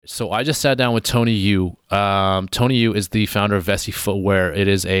So I just sat down with Tony Yu. Tony Yu is the founder of Vessi Footwear. It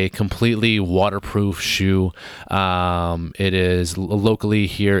is a completely waterproof shoe. It is locally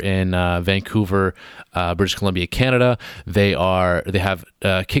here in Vancouver, British Columbia, Canada. They have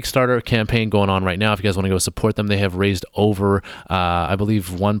a Kickstarter campaign going on right now. If you guys want to go support them, they have raised over, I believe,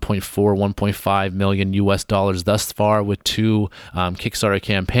 1.5 million US dollars thus far with two Kickstarter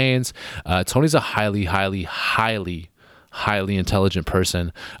campaigns. Tony's a highly intelligent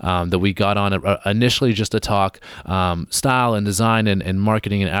person that we got on initially just to talk style and design and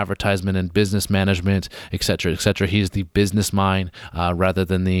marketing and advertisement and business management, etc., etc. He's the business mind rather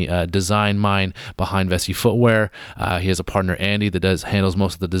than the design mind behind Vessi Footwear. He has a partner, Andy, that handles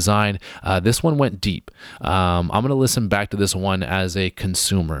most of the design. This one went deep. I'm going to listen back to this one as a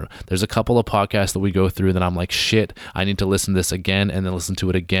consumer. There's a couple of podcasts that we go through that I'm like, shit, I need to listen to this again and then listen to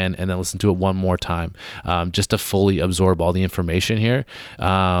it again and then listen to it one more time just to fully absorb all the information here.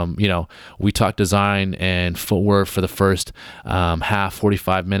 We talked design and footwear for the first half,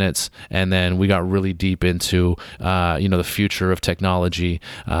 45 minutes, and then we got really deep into the future of technology,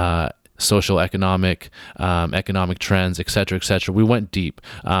 social, economic trends, etc., etc. We went deep.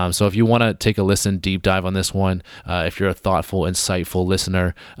 So if you want to take a listen, deep dive on this one, if you're a thoughtful, insightful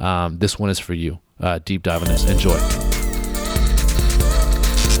listener, this one is for you. Deep dive on this. Enjoy.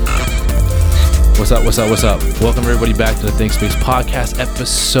 What's up? Welcome everybody back to the Think Space Podcast,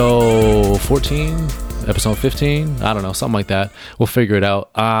 episode 14, episode 15. I don't know, something like that. We'll figure it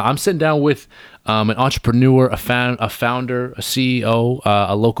out. I'm sitting down with an entrepreneur, a founder, a CEO,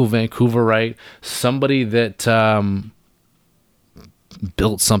 a local Vancouverite, somebody that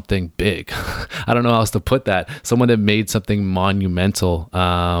built something big. I don't know how else to put that. Someone that made something monumental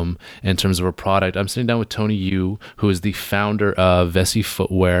in terms of a product. I'm sitting down with Tony Yu, who is the founder of Vessi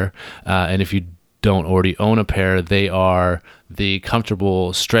Footwear. And if you don't already own a pair, they are the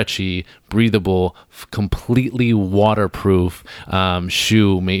comfortable, stretchy, breathable, completely waterproof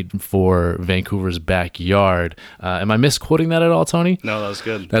shoe made for Vancouver's backyard. Am I misquoting that at all, Tony? No, that was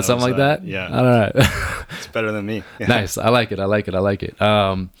good. That's something like that? Yeah. All right. It's better than me. Yeah. Nice. I like it.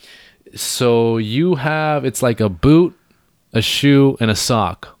 So you have, it's like a boot, a shoe, and a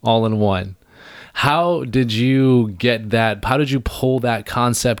sock all in one. How did you get that? How did you pull that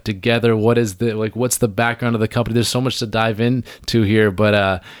concept together? What's the background of the company? There's so much to dive into here,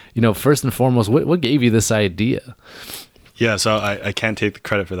 but first and foremost, what gave you this idea? Yeah, so I can't take the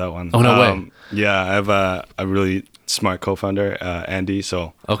credit for that one. Oh, no way. Yeah, I have a really smart co-founder, Andy.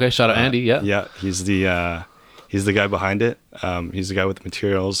 So okay, shout out Andy. Yeah. Yeah, he's the guy behind it. He's the guy with the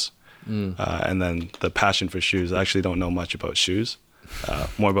materials, and then the passion for shoes. I actually don't know much about shoes.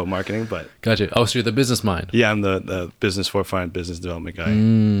 More about marketing, but gotcha. Oh, so you're the business mind. Yeah, I'm the business forefront, business development guy.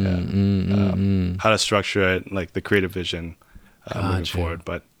 How to structure it, like the creative vision moving forward.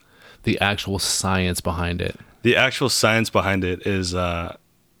 But the actual science behind it. The actual science behind it is, I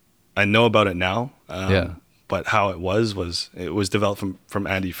know about it now. But how it was developed from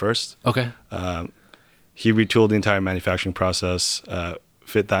Andy first. Okay. He retooled the entire manufacturing process,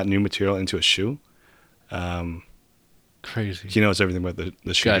 fit that new material into a shoe. Crazy. He knows everything about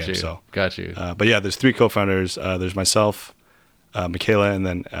the shoe game. Got you. But yeah, there's three co-founders. There's myself, Michaela, and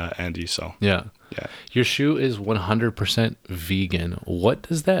then Andy. So yeah. Your shoe is 100% vegan. What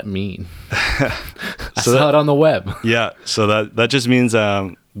does that mean? I saw it on the web. Yeah. So that just means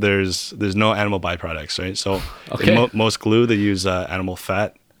there's no animal byproducts, right? So in most glue they use animal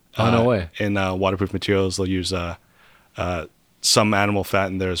fat. No way. In waterproof materials they'll use some animal fat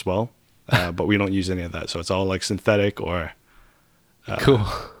in there as well. But we don't use any of that, so it's all like synthetic or cool.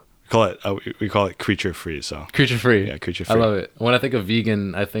 We call it creature free. So creature free. Yeah, creature free. I love it. When I think of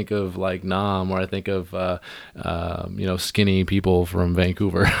vegan, I think of like Nam, or I think of skinny people from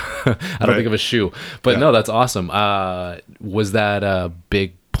Vancouver. I don't think of a shoe, but no, that's awesome. Was that a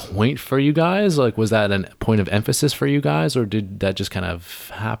big point for you guys? Like, was that a point of emphasis for you guys, or did that just kind of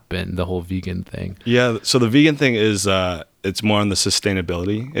happen? The whole vegan thing. Yeah. So the vegan thing is. It's more on the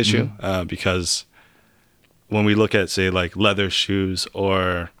sustainability issue because when we look at, say, like leather shoes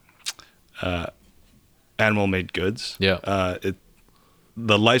or animal-made goods, the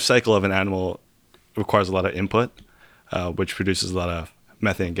life cycle of an animal requires a lot of input, which produces a lot of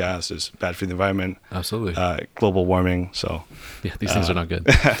methane gas, is bad for the environment. Absolutely. Global warming. So yeah, these things are not good.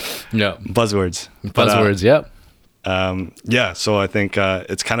 Yeah. Buzzwords. Yep. So I think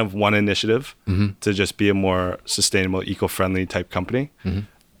it's kind of one initiative to just be a more sustainable, eco-friendly type company.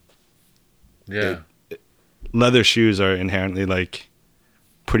 Leather shoes are inherently like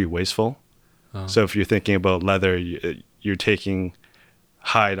pretty wasteful. So if you're thinking about leather, you're taking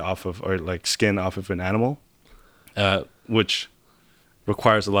hide off of, or like skin off of an animal, which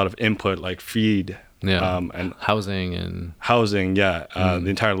requires a lot of input like feed, Yeah. and Housing and housing. Yeah, the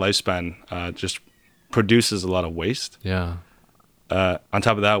entire lifespan just produces a lot of waste. yeah. On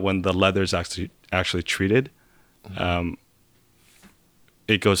top of that, when the leather is actually treated,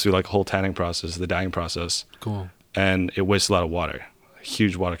 it goes through like a whole tanning process, the dyeing process, Cool. and it wastes a lot of water,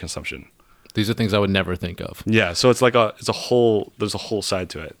 huge water consumption. These are things I would never think of. Yeah, so it's like there's a whole side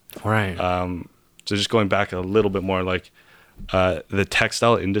to it. Right. So just going back a little bit more, like the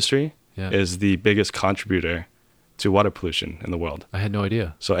textile industry Yeah. is the biggest contributor to water pollution in the world. I had no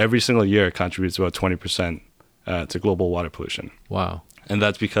idea. So every single year it contributes about 20% to global water pollution, Wow. and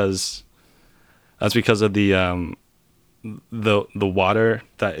that's because of the water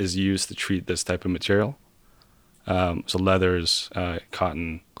that is used to treat this type of material. So leathers,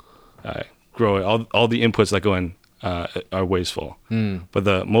 cotton, growing, all the inputs that go in are wasteful. But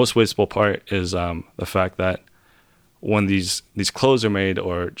the most wasteful part is the fact that when these clothes are made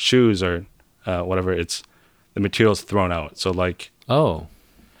or shoes or whatever, it's the material's thrown out. So like, Oh.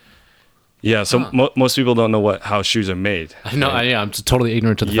 yeah, so most people don't know how shoes are made. No, I'm totally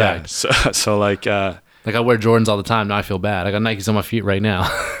ignorant to the Yeah, fact. so like Like I wear Jordans all the time. Now I feel bad. I got Nikes on my feet right now.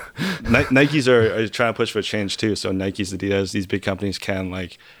 Nikes are trying to push for change too. So Nikes, Adidas, these big companies can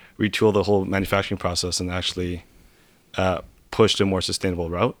like retool the whole manufacturing process and actually push to a more sustainable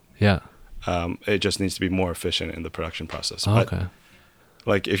route. Yeah. It just needs to be more efficient in the production process. Oh, But, okay.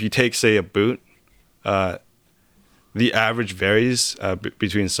 like if you take, say, a boot, the average varies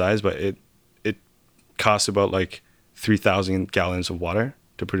between size, but it costs about like 3,000 gallons of water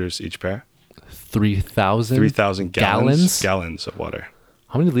to produce each pair. 3,000? 3,000 Gallons? gallons of water.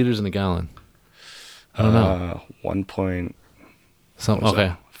 How many liters in a gallon? I don't know. 1 point. Some, what's okay.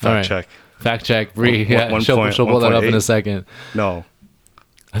 that? All Fact right. check. Fact check. Bree. One- Yeah. one She'll point- pull that up in a 1.8? second. No.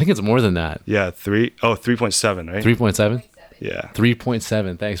 I think it's more than that. Yeah, 3.7, right? 3.7? Yeah.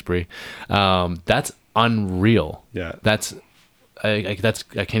 3.7. Thanks, Bree. That's unreal. Yeah. That's I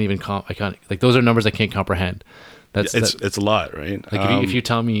can't even I can't, like, those are numbers I can't comprehend. That's It's a lot, right? like if you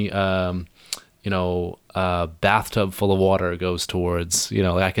tell me a bathtub full of water goes towards,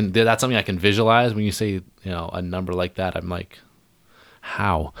 that's something I can visualize. When you say, a number like that, I'm like,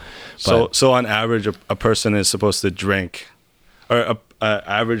 how? So on average, a person is supposed to drink, or a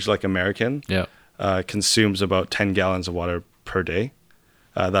average like American Yeah. Consumes about 10 gallons of water per day.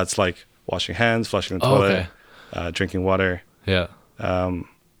 That's like washing hands, flushing the Oh, toilet, drinking water, Yeah.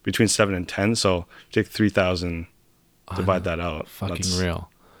 between 7 and 10. So take 3,000, divide that out. Fucking real.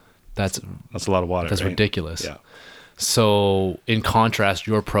 That's That's a lot of water. That's right? ridiculous. Yeah. So in contrast,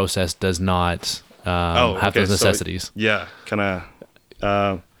 your process does not have those necessities. So, yeah, kind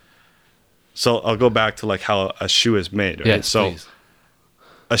of. So I'll go back to like how a shoe is made. Right? Yes, so please.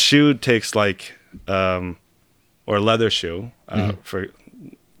 a shoe takes like, or a leather shoe, for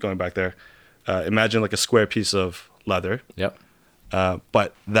going back there. Imagine like a square piece of leather. Yep.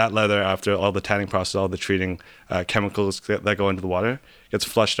 But that leather, after all the tanning process, all the treating, chemicals that go into the water, gets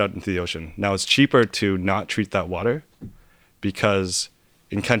flushed out into the ocean. Now it's cheaper to not treat that water because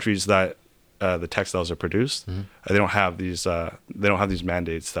in countries that the textiles are produced, they don't have these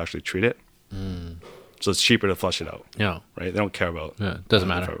mandates to actually treat it. So it's cheaper to flush it out. Yeah. Right? They don't care about. Yeah. Doesn't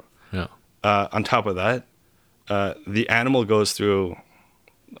matter. Yeah. On top of that, the animal goes through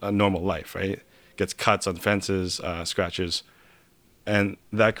a normal life, right? Gets cuts on fences, scratches, and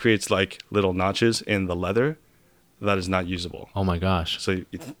that creates like little notches in the leather that is not usable. Oh my gosh. So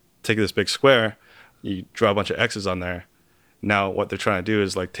you take this big square, you draw a bunch of X's on there. Now what they're trying to do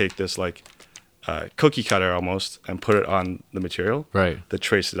is like take this like cookie cutter almost and put it on the material Right. to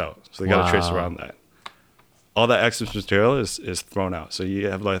trace it out. So they got to trace Wow. around that. All that excess material is thrown out. So you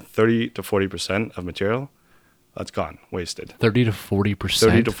have like 30 to 40% of material that's gone, wasted. 30 to 40%.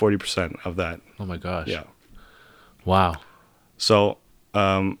 30 to 40% of that. Oh my gosh. Yeah. Wow. So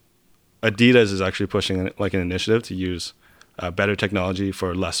Adidas is actually pushing like an initiative to use better technology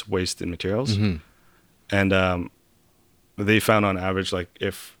for less waste in materials. And they found on average, like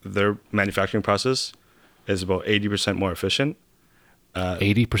if their manufacturing process is about 80% more efficient,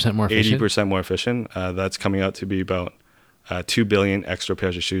 80% more efficient. 80% more efficient, that's coming out to be about 2 billion extra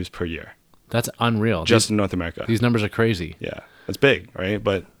pairs of shoes per year, That's unreal. just in North America. These numbers are crazy. Yeah, it's big, right?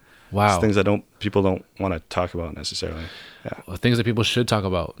 But Wow. it's things that people don't want to talk about necessarily. Yeah. Things that people should talk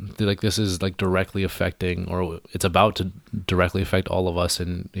about. Like this is like directly affecting, or it's about to directly affect all of us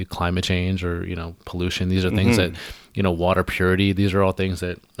in climate change or pollution. These are things that water purity. These are all things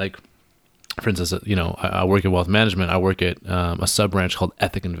that like for instance, I work in wealth management. I work at a sub branch called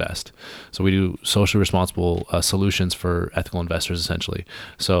Ethic Invest. So we do socially responsible solutions for ethical investors, essentially.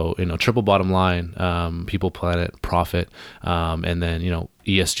 So, triple bottom line, people, planet, profit, and then,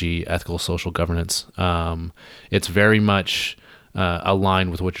 ESG, ethical social governance. It's very much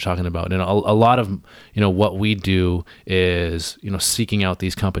aligned with what you're talking about. And a lot of, what we do is, seeking out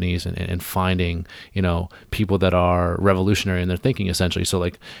these companies and finding, people that are revolutionary in their thinking, essentially. So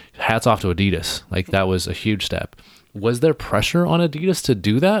like, hats off to Adidas. Like, that was a huge step. Was there pressure on Adidas to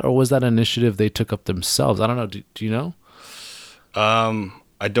do that, or was that an initiative they took up themselves? I don't know. Do you know?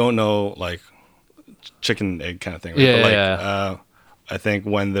 I don't know, like chicken and egg kind of thing. Right? Yeah, but like, yeah. I think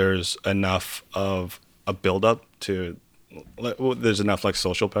when there's enough of a buildup there's enough like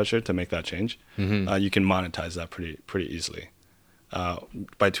social pressure to make that change. You can monetize that pretty easily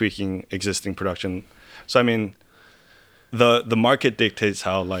by tweaking existing production. So I mean, the market dictates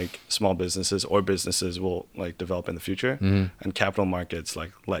how like small businesses or businesses will like develop in the future, and capital markets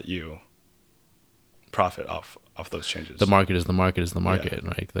like let you profit off those changes. The market is the market is the market,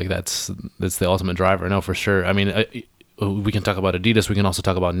 right? Like that's the ultimate driver. No, for sure. I mean, we can talk about Adidas. We can also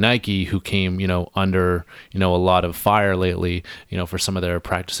talk about Nike, who came, under, a lot of fire lately, for some of their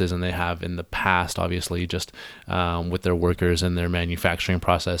practices, and they have in the past, obviously, just with their workers and their manufacturing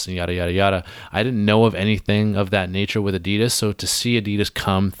process and yada, yada, yada. I didn't know of anything of that nature with Adidas. So to see Adidas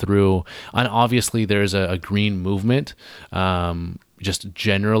come through, and obviously there's a green movement, just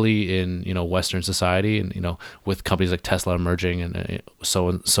generally in Western society, and with companies like Tesla emerging and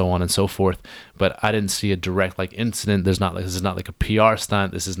so on and so forth. But I didn't see a direct like incident. This is not like a PR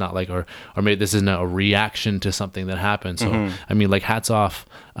stunt. This is not like or maybe this isn't a reaction to something that happened. So I mean, like, hats off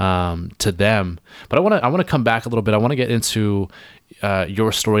to them. But I want to come back a little bit. I want to get into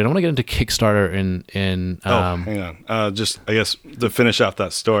your story, and I want to get into Kickstarter hang on. Just I guess to finish off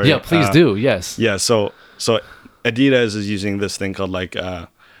that story. Yeah, please do. Yes. Yeah. So Adidas is using this thing called like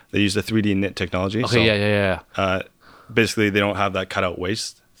they use the 3D knit technology. Okay. So, yeah. Basically, they don't have that cutout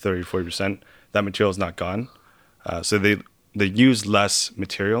waste, 30-40%. That material is not gone. So they use less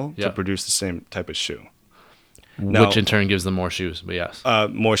material to produce the same type of shoe. Now, which in turn gives them more shoes. But yes,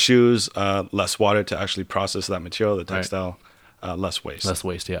 more shoes, less water to actually process that material, the textile, less waste. Less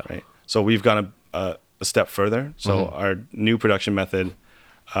waste. Yeah. Right. So we've gone a step further. So our new production method.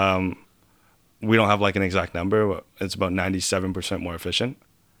 We don't have like an exact number, but it's about 97% more efficient.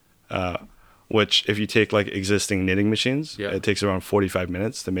 Which if you take like existing knitting machines, it takes around 45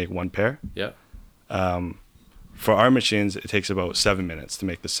 minutes to make one pair. Yeah. For our machines, it takes about 7 minutes to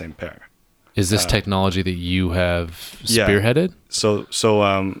make the same pair. Is this technology that you have spearheaded?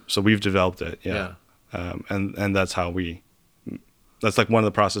 So we've developed it. Yeah. Yeah. And that's how that's like one of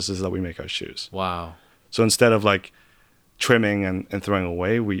the processes that we make our shoes. Wow. So instead of like trimming and throwing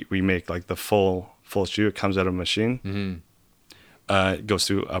away, we make like the full shoe. It comes out of a machine. It goes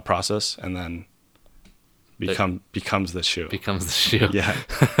through a process and then becomes the shoe. Becomes the shoe.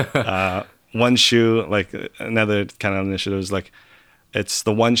 Yeah. One shoe, like another kind of initiative is like, it's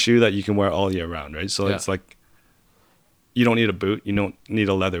the one shoe that you can wear all year round, right? So it's like, you don't need a boot. You don't need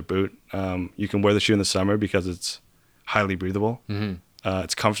a leather boot. You can wear the shoe in the summer because it's highly breathable.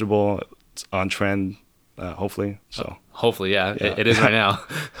 It's comfortable. It's on trend. Hopefully. So hopefully, yeah. It is right now.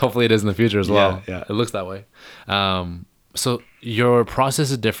 Hopefully it is in the future as well. Yeah. It looks that way. So your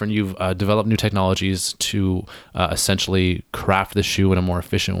process is different. You've developed new technologies to essentially craft the shoe in a more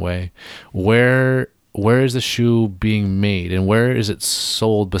efficient way. Where is the shoe being made, and where is it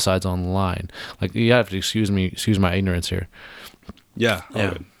sold besides online? Like, you have to excuse my ignorance here. Yeah.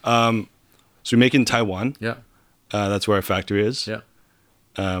 So we make in Taiwan. Yeah. That's where our factory is. Yeah.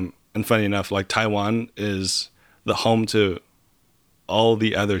 And funny enough, like Taiwan is the home to all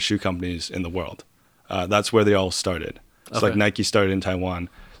the other shoe companies in the world. That's where they all started. It's like Nike started in Taiwan.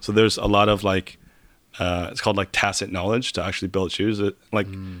 So there's a lot of like, it's called like tacit knowledge to actually build shoes.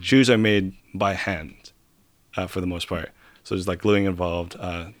 Shoes are made by hand for the most part. So there's like gluing involved,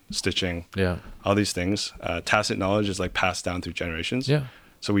 stitching, all these things. Tacit knowledge is like passed down through generations. Yeah.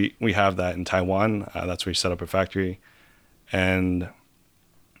 So we have that in Taiwan. That's where we set up a factory. And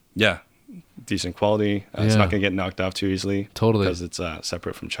yeah, decent quality. It's not going to get knocked off too easily. Totally. Because it's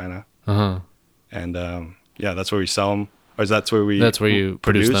separate from China. Uh-huh. And that's where we sell them. Or that's where you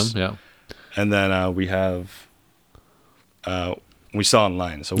produce them. Yeah. And then we have, we sell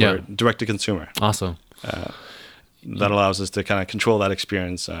online. So we're direct to consumer. Awesome. That allows us to kind of control that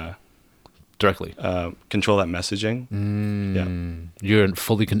experience. Directly. Control that messaging. Yeah. You're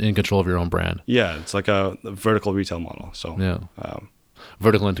fully in control of your own brand. Yeah. It's like a vertical retail model. So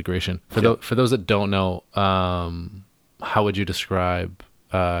vertical integration. For those that don't know, how would you describe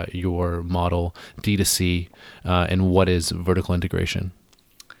your model D2C, and what is vertical integration?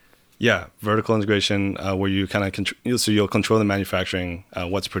 Yeah, vertical integration, where you kind of control, so you'll control the manufacturing,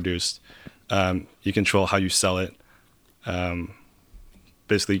 what's produced. You control how you sell it.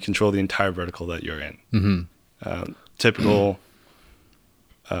 Basically, you control the entire vertical that you're in. Typical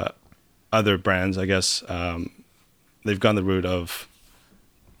other brands, I guess, they've gone the route of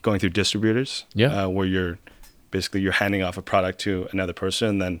going through distributors, where you're handing off a product to another person,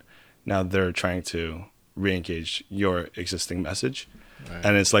 and then now they're trying to re-engage your existing message. Right.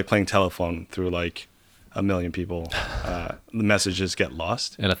 And it's like playing telephone through like 1 million people. The messages get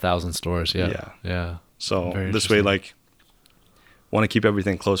lost in 1,000 stores. Yeah. So this way, like, want to keep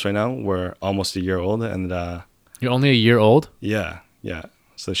everything close right now. We're almost a year old, and you're only a year old. Yeah.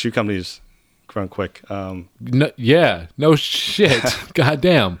 So the shoe company's grown quick. No shit. God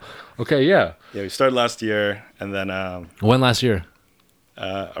damn. Okay. Yeah. Yeah, we started last year, and then when last year?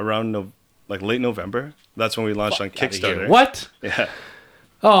 Around late November. That's when we launched on Kickstarter. What? Yeah.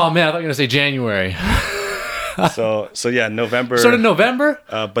 Oh man, I thought you were gonna say January. so yeah, November. Started November.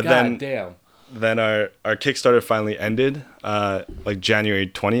 But God damn. Then our Kickstarter finally ended, like January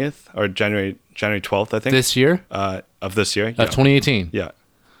 20th or January 12th, I think. This year? Of this year. Of 2018. Yeah.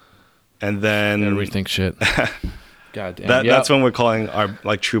 And then gotta rethink shit. God damn. That's when we're calling our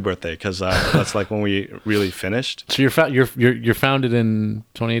like true birthday, because that's like when we really finished. So you're founded in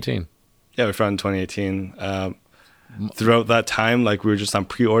 2018. Yeah, we founded in 2018. Throughout that time, like, we were just on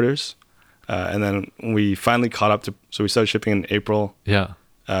pre-orders, and then we finally caught up to. So we started shipping in April. Yeah.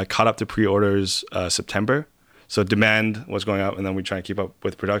 Caught up to pre-orders September. So demand was going up, and then we try to keep up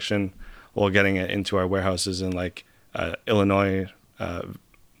with production while getting it into our warehouses in like Illinois,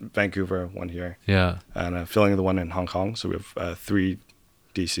 Vancouver, one here. Yeah. And filling the one in Hong Kong. So we have 3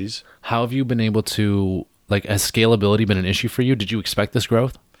 DCs. How have you been able to, like, has scalability been an issue for you? Did you expect this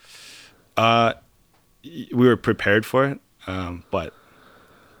growth? We were prepared for it, but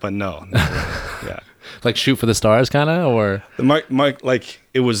no. Yeah. Like shoot for the stars, kind of, or the mark, like,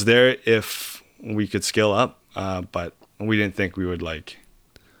 it was there if we could scale up, but we didn't think we would like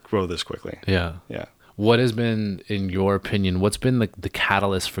grow this quickly. Yeah. Yeah. What has been, in your opinion, what's been the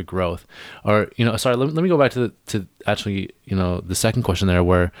catalyst for growth? Or, sorry, let me go back to actually, the second question there,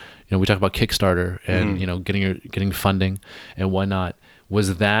 where, we talked about Kickstarter and, getting funding and whatnot.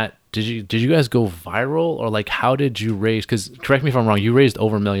 Was that, did you guys go viral, or like, how did you raise? Because correct me if I'm wrong, you raised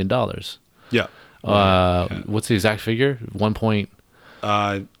over $1 million. Yeah. What's the exact figure?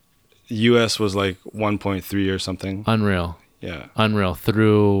 US was like 1.3 or something. Unreal. Yeah. Unreal.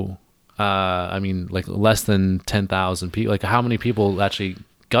 Through, like less than 10,000 people. Like, how many people actually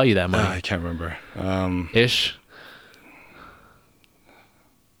got you that money? I can't remember. Ish.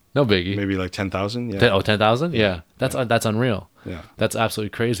 No biggie. Maybe like 10,000. Yeah. 10,000? Yeah. That's unreal. Yeah. That's absolutely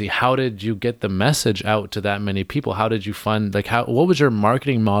crazy. How did you get the message out to that many people? How did you fund, like, what was your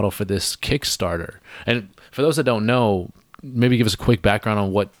marketing model for this Kickstarter? And for those that don't know, maybe give us a quick background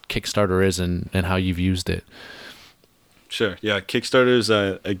on what Kickstarter is and how you've used it. Sure. Yeah. Kickstarter is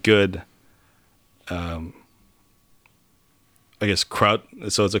a good, I guess,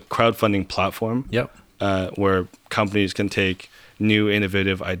 so it's a crowdfunding platform. Yep. Where companies can take new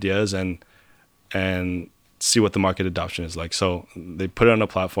innovative ideas and see what the market adoption is like. So they put it on a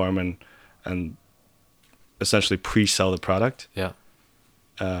platform and essentially pre-sell the product. Yeah.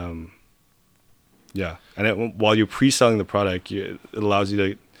 Yeah. And while you're pre-selling the product, it allows you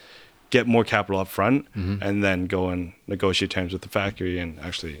to get more capital up front, and then go and negotiate terms with the factory and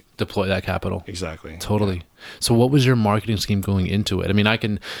actually deploy that capital. Exactly. Totally. Yeah. So what was your marketing scheme going into it? I mean, I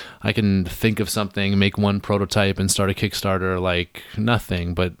can think of something, make one prototype and start a Kickstarter like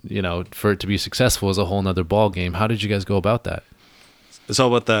nothing, but for it to be successful is a whole nother ball game. How did you guys go about that? It's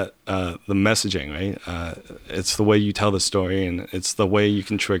all about that, the messaging, right? It's the way you tell the story, and it's the way you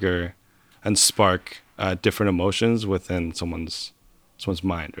can trigger and spark different emotions within someone's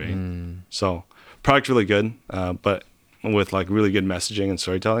mind, right? So product really good, but with like really good messaging and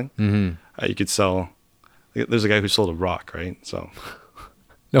storytelling, you could sell. There's a guy who sold a rock, right? So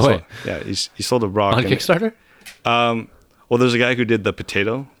no way. Yeah, he sold a rock on Kickstarter. Well, there's a guy who did the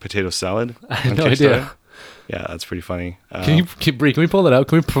potato salad. I had no idea. Yeah, that's pretty funny. Can we pull that up?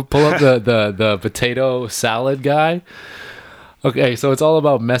 Can we pull up the potato salad guy? Okay, so it's all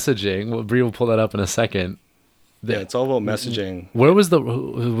about messaging. Bree will pull that up in a second. Yeah, it's all about messaging. Where was the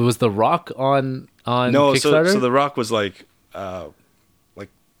rock on no, Kickstarter? So the rock was like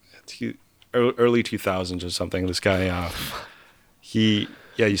early 2000s or something. This guy, he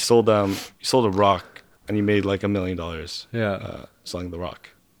sold a rock, and he made like $1 million. Yeah, selling the rock.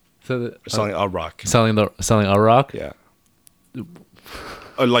 So selling a rock. Selling a rock. Yeah.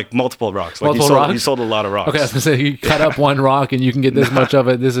 or like multiple rocks. Like Multiple he rocks? sold a lot of rocks. Okay, I was gonna say you cut up one rock and you can get this much of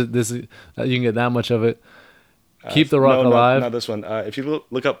it. You can get that much of it. Keep the rock alive. Not this one. If you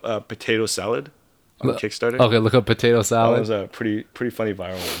look up potato salad on Kickstarter. Okay, look up potato That salad. was a pretty funny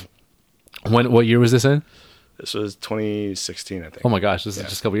viral one. What year was this in? This was 2016, I think. Oh my gosh, this is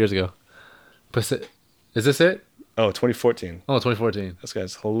just a couple years ago. Is this it? Oh, 2014. Oh, 2014. This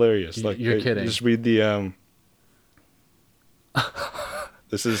guy's hilarious. Like, You're kidding. Just read the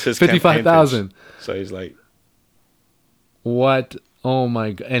this is his 55,000. campaign pitch. So he's like, What? Oh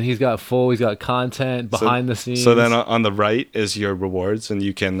my god! And he's got content behind the scenes. So then on the right is your rewards, and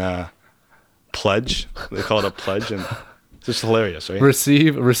you can pledge. They call it a pledge, and it's just hilarious, right?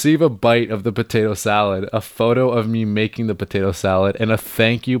 Receive a bite of the potato salad, a photo of me making the potato salad, and a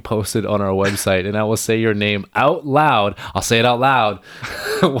thank you posted on our website. And I will say your name out loud. I'll say it out loud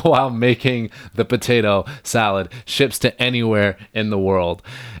while making the potato salad. Ships to anywhere in the world,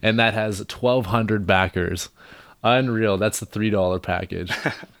 and that has 1,200 backers. Unreal. That's the $3 package.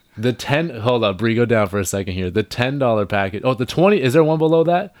 Hold up, Bree, go down for a second here. The $10 package. Oh, the 20. Is there one below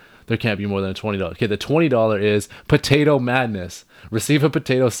that? There can't be more than a $20. Okay, the $20 is Potato Madness. Receive a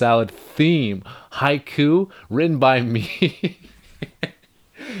potato salad theme haiku written by me.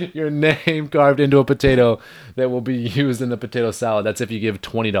 Your name carved into a potato that will be used in the potato salad. That's if you give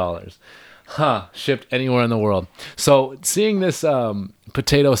 $20. Shipped anywhere in the world. So seeing this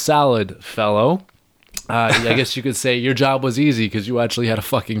potato salad fellow, I guess you could say your job was easy because you actually had a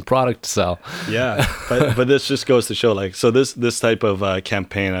fucking product to sell. Yeah, but this just goes to show, like, so this type of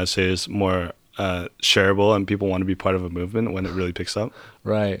campaign, I'd say, is more shareable, and people want to be part of a movement when it really picks up.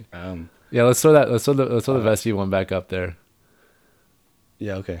 Right. Yeah. Let's throw the Vessi one back up there.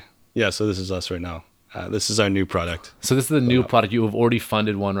 Yeah. Okay. Yeah. So this is us right now. This is our new product. So this is the new product. You have already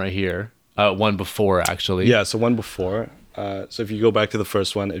funded one right here. One before, actually. Yeah. So one before. So if you go back to the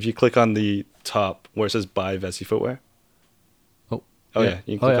first one, if you click on the top where it says buy Vessi footwear. Oh yeah.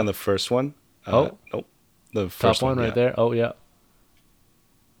 You can click on the first one. Nope. The first top one right there. Oh yeah.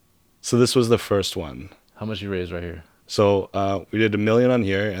 So this was the first one. How much you raised right here? So we did $1 million on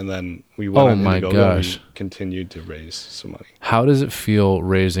here, and then we went on Indiegogo. Gosh. And we continued to raise some money. How does it feel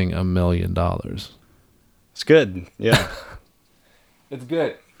raising $1 million? It's good. Yeah. It's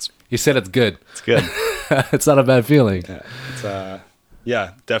good. You said it's good. It's good. It's not a bad feeling.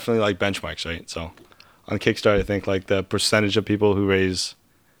 Yeah, it's definitely like benchmarks, right? So on Kickstarter, I think like the percentage of people who raise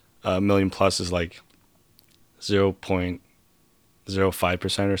 $1 million plus is like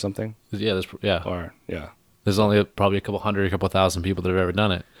 0.05% or something. Yeah, there's only probably a couple thousand people that have ever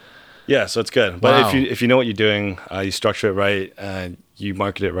done it. Yeah, so it's good. But Wow. if you know what you're doing, you structure it right, you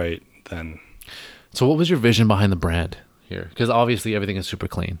market it right, then. So what was your vision behind the brand here? Because obviously everything is super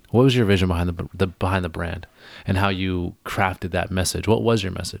clean. What was your vision behind the brand and how you crafted that message? What was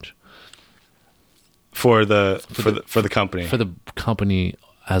your message For the company. for the company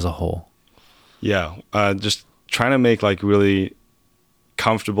as a whole? Yeah, just trying to make like really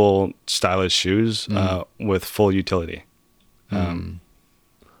comfortable, stylish shoes with full utility.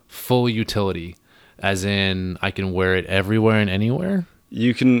 Full utility, as in I can wear it everywhere and anywhere.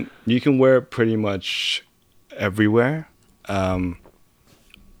 You can wear it pretty much everywhere,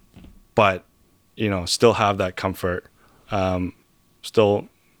 but still have that comfort. Still,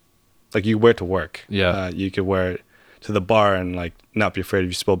 like you wear it to work. Yeah. You could wear it to the bar and like not be afraid if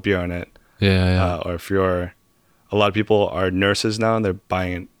you spill beer on it. Yeah. Or if a lot of people are nurses now and they're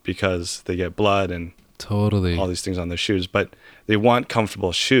buying it because they get blood and Totally. all these things on their shoes, but they want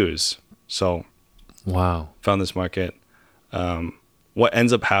comfortable shoes. So Wow. found this market. What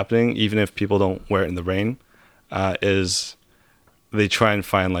ends up happening, even if people don't wear it in the rain, is they try and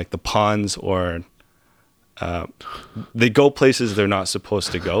find like the ponds or they go places they're not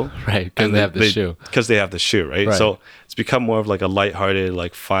supposed to go. Right, because they have the shoe. Because they have the shoe, right? So it's become more of like a lighthearted,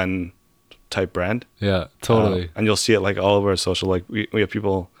 like fun type brand. Yeah, totally. And you'll see it like all over our social. Like we have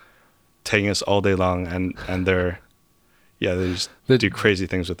people tagging us all day long, and they just do crazy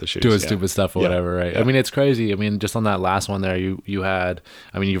things with the shoes, doing stupid stuff or whatever, right? Yeah. I mean, it's crazy. I mean, just on that last one there, you had,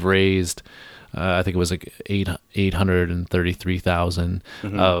 I mean, you've raised, I think it was like 833,000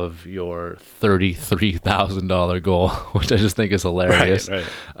 of your $33,000 goal, which I just think is hilarious. Right.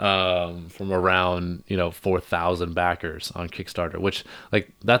 From around 4,000 backers on Kickstarter, which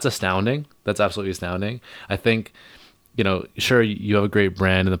like that's astounding. That's absolutely astounding. I think sure you have a great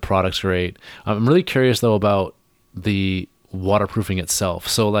brand and the product's great. I'm really curious though about the waterproofing itself.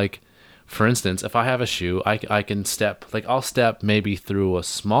 So like for instance, if I have a shoe, I can step, like I'll step maybe through a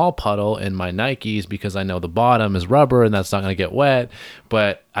small puddle in my Nikes because I know the bottom is rubber and that's not going to get wet,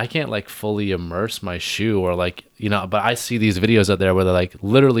 but I can't like fully immerse my shoe or like, you know, but I see these videos out there where they're like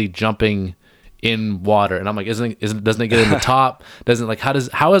literally jumping in water and I'm like, doesn't it get in the top? Doesn't like, how is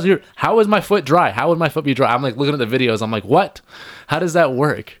my foot dry? How would my foot be dry? I'm like looking at the videos. I'm like, what? How does that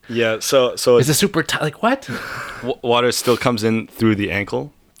work? Yeah. So is it super tight? Like what? Water still comes in through the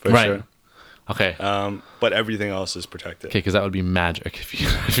ankle for right. sure. Okay. But everything else is protected. Okay, because that would be magic if you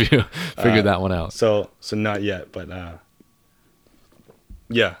figured that one out. So not yet, but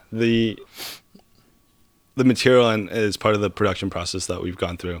yeah, the material is part of the production process that we've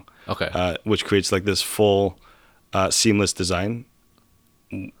gone through. Okay. Which creates like this full seamless design,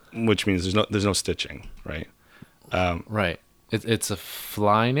 which means there's no stitching, right? Right. It's a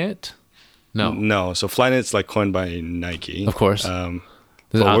Flyknit? No. No. So Flyknit's like coined by Nike. Of course.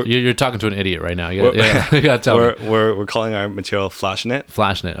 You're talking to an idiot right now. You gotta tell me. We're calling our material Flashknit.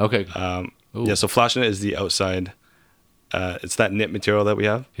 Flashknit. Okay. Yeah. So Flashknit is the outside. It's that knit material that we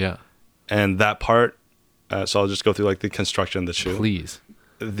have. Yeah. And that part. So I'll just go through like the construction of the shoe. Please.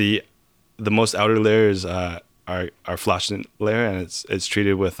 The most outer layer is our Flashknit layer, and it's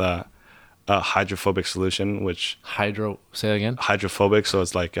treated with a hydrophobic solution, which say that again. Hydrophobic, so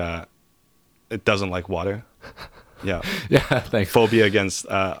it's like it doesn't like water. Yeah. Yeah. Thanks. Phobia against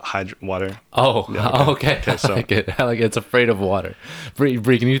water. Oh. Yeah, okay. Okay. So I like it. I like it. It's afraid of water. Bree,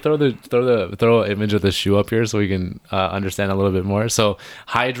 can you throw an image of the shoe up here so we can understand a little bit more? So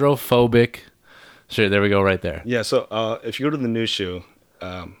hydrophobic. Sure. There we go. Right there. Yeah. So if you go to the new shoe,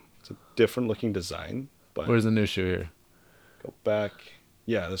 it's a different looking design. But where's the new shoe here? Go back.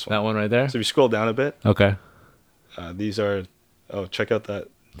 Yeah, this one. That one right there. So if you scroll down a bit. Okay. These are. Oh, check out that.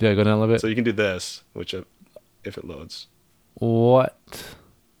 Yeah, go down a little bit. So you can do this, which if it loads. What?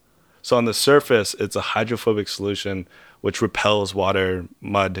 So on the surface, it's a hydrophobic solution which repels water,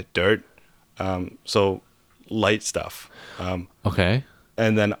 mud, dirt. So light stuff. Okay.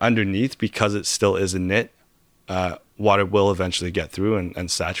 And then underneath, because it still is a knit, water will eventually get through and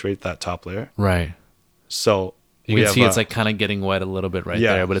saturate that top layer. Right. So you can see it's like kind of getting wet a little bit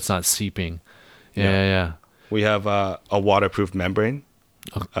there, but it's not seeping. Yeah. We have a waterproof membrane.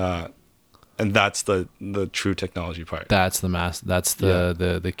 And that's the true technology part. That's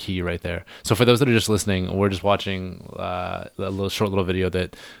the key right there. So for those that are just listening, we're just watching a short little video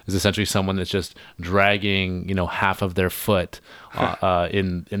that is essentially someone that's just dragging, half of their foot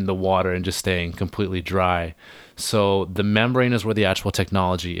in the water and just staying completely dry. So the membrane is where the actual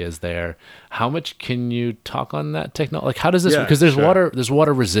technology is there. How much can you talk on that technology? Like, how does this? Because there's water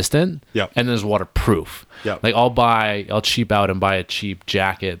resistant, and there's waterproof. Like I'll cheap out and buy a cheap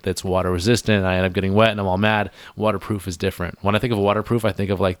jacket that's water resistant. I end up getting wet and I'm all mad. Waterproof is different. When I think of waterproof, I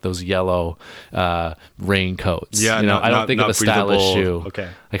think of like those yellow raincoats. Yeah, I don't think of a stylish shoe. Okay.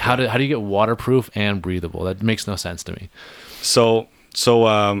 Like how do you get waterproof and breathable? That makes no sense to me. So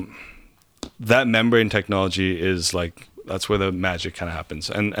that membrane technology is like, that's where the magic kind of happens.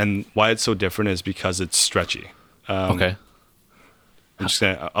 And why it's so different is because it's stretchy. Okay.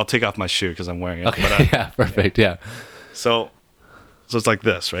 I'll take off my shoe because I'm wearing it. Okay. But, yeah, perfect. Yeah. So it's like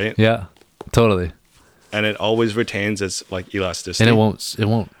this, right? Yeah, totally. And it always retains its like elasticity. And it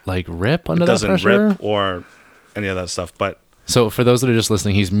won't like rip under that pressure? It doesn't rip or any of that stuff. But so for those that are just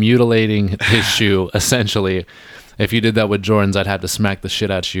listening, he's mutilating his shoe essentially. If you did that with Jordans, I'd have to smack the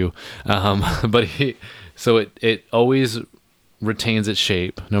shit out you. But it always retains its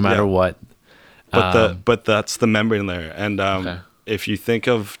shape no matter what. But that's the membrane layer. And if you think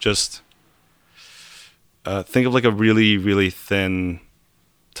of like a really, really thin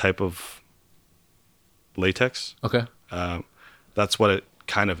type of latex. Okay. That's what it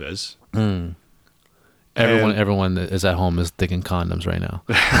kind of is. Mm. Everyone that is at home is thinking condoms right now.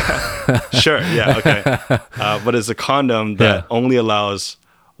 Sure. Yeah. Okay. But it's a condom that only allows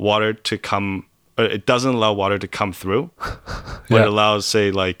water to come. It doesn't allow water to come through, but it allows,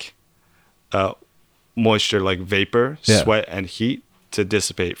 say, like moisture, like vapor, sweat, and heat to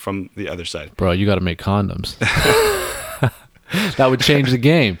dissipate from the other side. Bro, you got to make condoms. That would change the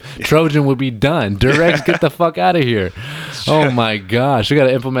game. Trojan would be done. Durex, get the fuck out of here. Oh my gosh. We got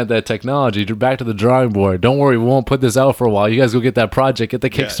to implement that technology. Back to the drawing board. Don't worry, we won't put this out for a while. You guys go get that project, get the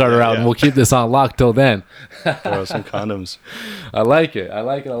Kickstarter out, and we'll keep this on lock till then. Throw some condoms. I like it. I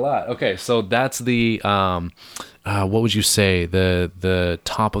like it a lot. Okay, so that's the what would you say? The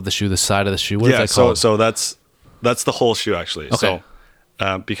top of the shoe, the side of the shoe. What is that called? So that's the whole shoe actually. Okay.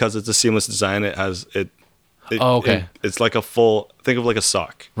 So because it's a seamless design, it's like a full, think of like a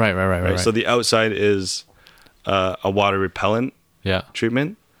sock. Right. So the outside is a water repellent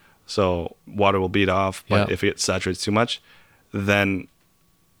treatment, so water will bead off. But Yeah. if it saturates too much, then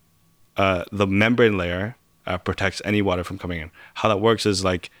the membrane layer protects any water from coming in. How that works is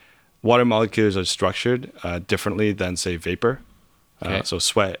like water molecules are structured differently than say vapor. Okay. So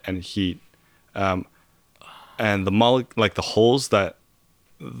sweat and heat, and like the holes that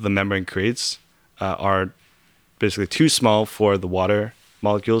the membrane creates are basically too small for the water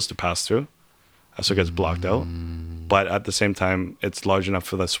molecules to pass through, so it gets blocked out. But at the same time, it's large enough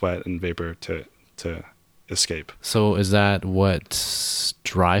for the sweat and vapor to escape. So is that what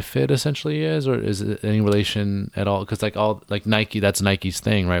dry fit essentially is, or is it any relation at all? Because like Nike, that's Nike's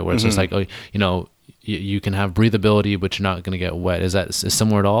thing, right? Where it's just like, oh, you know, you can have breathability, but you're not going to get wet. Is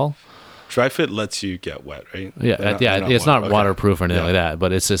similar at all? Dry fit lets you get wet, right? Yeah, it's not okay. waterproof or anything Yeah. like that,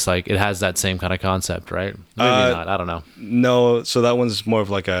 but it's just like it has that same kind of concept, right? Maybe not. I don't know. No, so that one's more of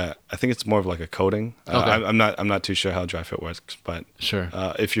like I think it's more of like a coating. Okay. I'm not too sure how dry fit works, but Sure.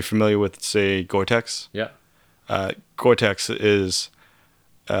 if you're familiar with say Gore-Tex, Yeah. Gore-Tex is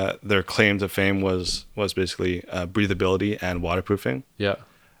their claim to fame was basically breathability and waterproofing, Yeah.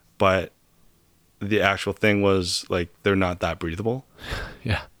 but the actual thing was like they're not that breathable.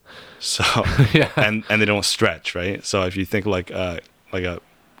 Yeah. So Yeah. and they don't stretch, right? So if you think like a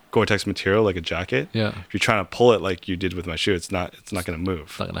Gore-Tex material, like a jacket, Yeah. if you're trying to pull it like you did with my shoe, it's not going to move.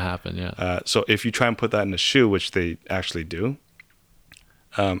 It's not gonna happen. Yeah. So if you try and put that in a shoe, which they actually do,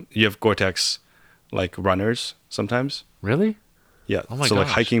 you have Gore-Tex like runners sometimes. Really? Yeah. Oh my so like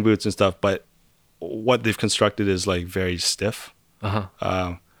gosh. hiking boots and stuff, but what they've constructed is like very stiff. Uh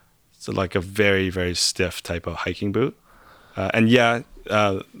huh. So like a very, very stiff type of hiking boot. And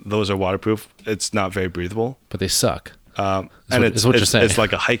those are waterproof. It's not very breathable. But they suck. And is what you're saying. It's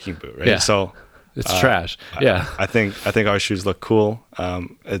like a hiking boot, right? Yeah. So It's trash. Yeah. I think our shoes look cool.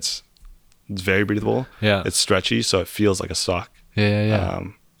 It's very breathable. Yeah. It's stretchy, so it feels like a sock. Yeah.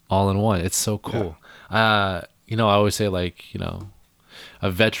 All in one. It's so cool. You know, I always say like, you know, a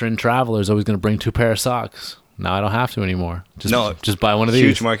veteran traveler is always going to bring 2 pair of socks. Now I don't have to anymore. Just buy one of these.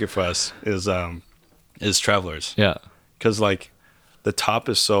 Huge market for us is travelers. Yeah. Because like the top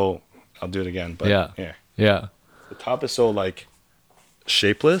is so, I'll do it again, but Yeah. here. Yeah. The top is so like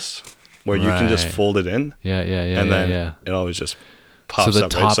shapeless where you can just Right. fold it in Yeah. and then yeah. it always just So pops the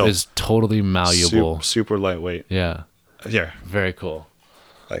up. top right? is totally malleable. super lightweight. Yeah. Here, Very cool.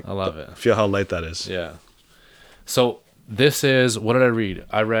 like I love it. feel how light that is. Yeah. So this is, what did I read?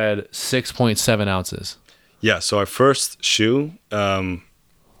 I read 6.7 ounces. Yeah, so our first shoe, I'm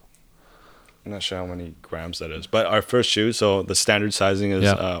not sure how many grams that is, but our first shoe, so the standard sizing is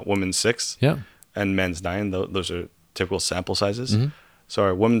Yeah. women's 6 Yeah. and men's 9. Those are typical sample sizes. Mm-hmm. So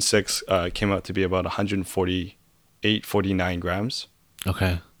our women's 6 came out to be about 148, 49 grams,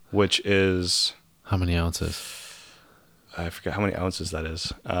 Okay. which is, How many ounces? I forget how many ounces that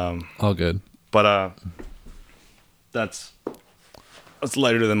is. All good. But that's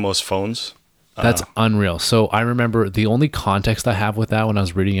lighter than most phones. That's unreal. So I remember the only context I have with that when I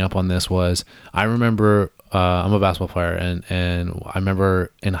was reading up on this was I remember I'm a basketball player and I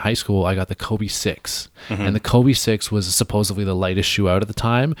remember in high school I got the Kobe 6 and the Kobe 6 was supposedly the lightest shoe out at the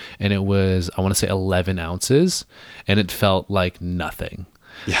time and it was, I want to say 11 ounces and it felt like nothing.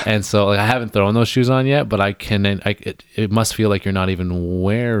 Yeah. And so like, I haven't thrown those shoes on yet, but it must feel like you're not even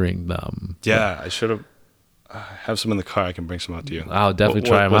wearing them. Yeah, I should have some in the car. I can bring some out to you. I'll definitely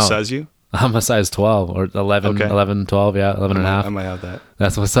try them what out. size you? I'm a size 12 or 11, Okay. 11, 12. Yeah. 11 and a half. I might have that.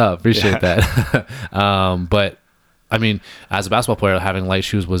 That's what's up. Appreciate that. But I mean, as a basketball player, having light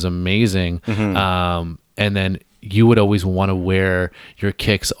shoes was amazing. And then you would always want to wear your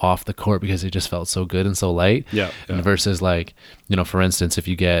kicks off the court because they just felt so good and so light. Yeah. And versus like, you know, for instance, if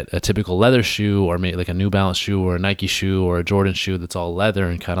you get a typical leather shoe or maybe like a New Balance shoe or a Nike shoe or a Jordan shoe that's all leather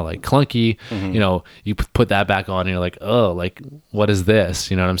and kind of like clunky, you know, you put that back on and you're like, oh, like what is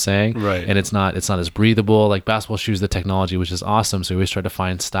this? You know what I'm saying? Right. And it's not as breathable. Like basketball shoes, the technology, which is awesome. So we always try to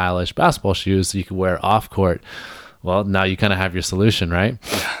find stylish basketball shoes so you can wear off court. Well, now you kind of have your solution, right?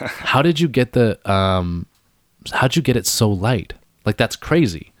 How did you get how'd you get it so light? Like that's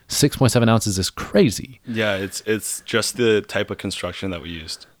crazy. 6.7 ounces is crazy. Yeah, it's just the type of construction that we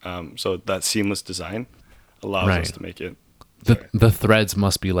used. So that seamless design allows Right. us to make it. The threads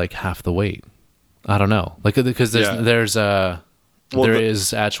must be like half the weight. I don't know. Like because Yeah. there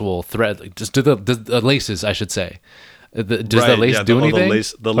is actual thread. Like just the laces, I should say. Does the Right, lace yeah, do anything?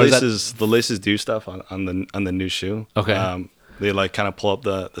 The Or is the laces do stuff on the new shoe. Okay. They like kind of pull up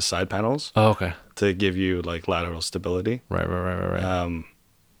the side panels Oh, okay. to give you like lateral stability. Right.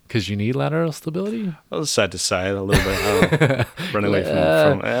 Because you need lateral stability? I was side to side a little bit. I don't know. Run away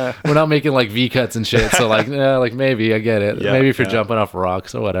from We're not making like V cuts and shit. So like, like maybe I get it. Yeah, maybe if you're yeah. jumping off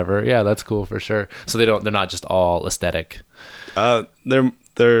rocks or whatever. Yeah, that's cool for sure. So they're not just all aesthetic. They're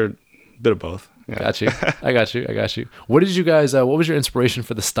a bit of both. Yeah. Got you. I got you. What did you guys? What was your inspiration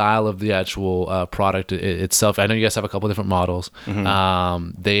for the style of the actual product itself? I know you guys have a couple different models.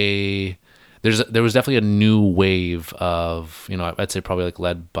 Mm-hmm. There was definitely a new wave of, I'd say probably like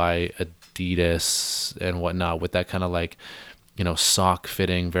led by Adidas and whatnot, with that kind of like, sock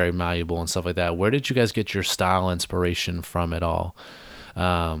fitting, very malleable and stuff like that. Where did you guys get your style inspiration from at all?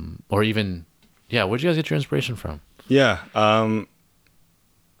 Or even, where did you guys get your inspiration from? Yeah.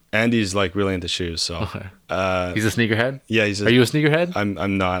 Andy's like really into shoes, so okay. He's a sneakerhead. Yeah, Are you a sneakerhead?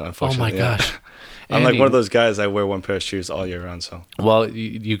 I'm not, Oh unfortunately. my gosh. I'm like one of those guys. I wear one pair of shoes all year round. So well,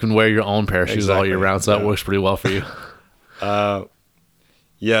 you can wear your own pair of shoes all year round, so that works pretty well for you.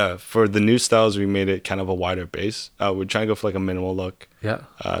 Yeah, for the new styles, we made it kind of a wider base. We're trying to go for like a minimal look. Yeah.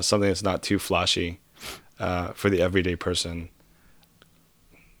 Something that's not too flashy for the everyday person.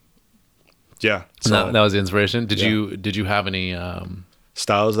 Yeah. So that was the inspiration. Did you have any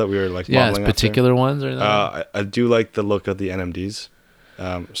styles that we were like modeling particular ones or anything? I do like the look of the NMDs.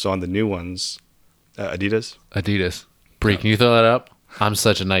 So on the new ones, Adidas. Bree, can you throw that up? I'm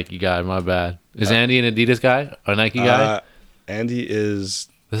such a Nike guy. My bad. Is Andy an Adidas guy or a Nike guy? Andy is.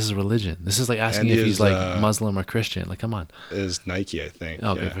 This is religion. This is like asking Andy if he's is, like Muslim or Christian. Like, come on. Is Nike, I think.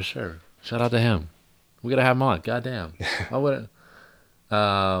 Okay, for sure. Shout out to him. We gotta have him on. Goddamn. Why would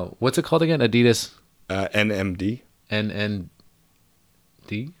it? What's it called again? Adidas. NMD. NND.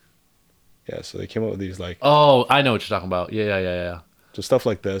 Yeah, so they came up with these like. Oh, I know what you're talking about. Yeah. So stuff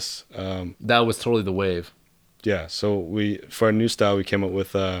like this. That was totally the wave. Yeah, so for our new style, we came up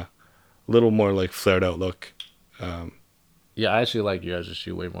with a little more like flared out look. Yeah, I actually like your guys'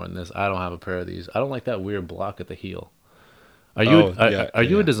 shoe way more than this. I don't have a pair of these. I don't like that weird block at the heel. Are you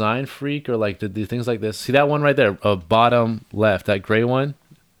you a design freak, or like do things like this? See that one right there, bottom left, that gray one?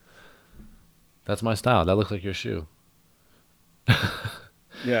 That's my style. That looks like your shoe.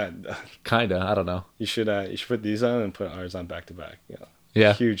 Yeah. Kinda. I don't know. You should put these on and put ours on back to back.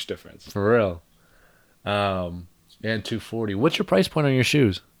 Yeah. Huge difference. For real. And 240. What's your price point on your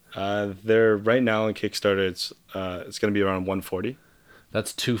shoes? They're right now on Kickstarter. It's going to be around 140.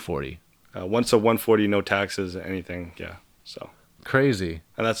 That's 240. Once a 140, no taxes, anything. Yeah. So crazy.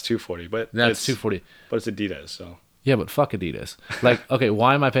 And that's 240, but that's 240. But it's Adidas, so. Yeah, but fuck Adidas. Like, okay,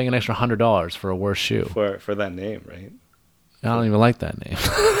 why am I paying an extra $100 for a worse shoe? For that name, right? I don't even like that name.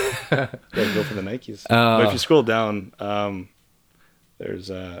 Yeah, go for the Nikes. But if you scroll down, there's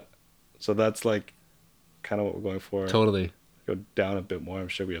so that's like kind of what we're going for. Totally. Go down a bit more. I'm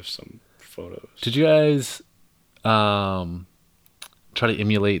sure we have some photos. Did you guys try to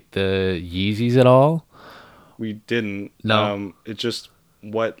emulate the Yeezys at all? We didn't. No. It's just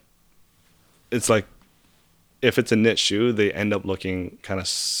it's like if it's a knit shoe, they end up looking kind of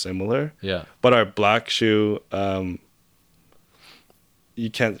similar. Yeah. But our black shoe, you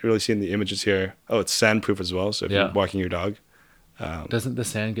can't really see in the images here. Oh, it's sandproof as well. So if you're walking your dog. Doesn't the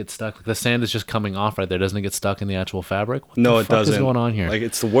sand get stuck? The sand is just coming off right there. Doesn't it get stuck in the actual fabric? What no, the it fuck doesn't. What's going on here? Like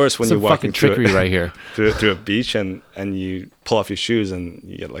it's the worst when you're walking trickery right here through a beach and you pull off your shoes and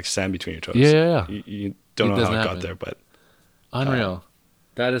you get like sand between your toes. Yeah. You don't know how it got there, but unreal.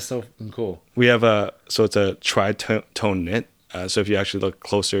 That is so cool. We have so it's a tri-tone knit. So if you actually look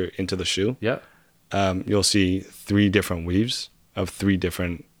closer into the shoe, you'll see 3 different weaves of 3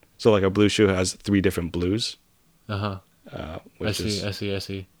 different. So like a blue shoe has 3 different blues. I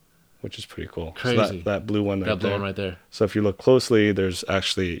see. Which is pretty cool. Crazy. So that blue one right there. Right there. So if you look closely, there's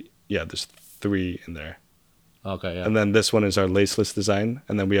actually, there's 3 in there. Okay, yeah. And then this one is our laceless design.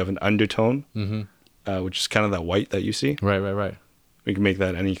 And then we have an undertone, which is kind of that white that you see. Right. We can make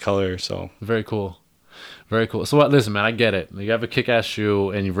that any color, so. Very cool. So listen, man, I get it. You have a kick-ass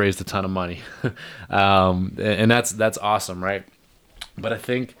shoe and you've raised a ton of money. And that's awesome, right? But I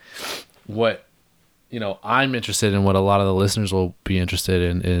think what I'm interested in, what a lot of the listeners will be interested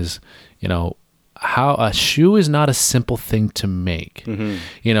in is, how a shoe is not a simple thing to make.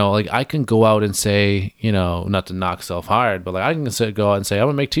 Like I can go out and say, not to knock self-hired, but like I can go out and say, I'm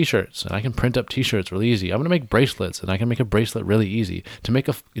gonna make t-shirts and I can print up t-shirts really easy. I'm gonna make bracelets and I can make a bracelet really easy. To make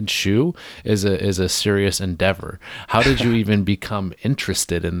a shoe is a serious endeavor. How did you even become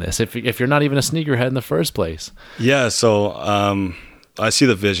interested in this? If you're not even a sneakerhead in the first place? Yeah. So, I see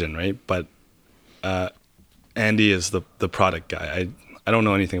the vision, right? But, Andy is the product guy. I don't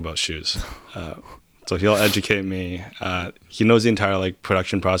know anything about shoes. So he'll educate me. He knows the entire like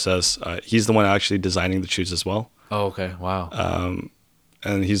production process. He's the one actually designing the shoes as well. Oh, okay. Wow.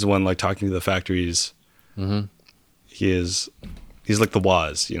 and he's the one like talking to the factories. Mm-hmm. He's like the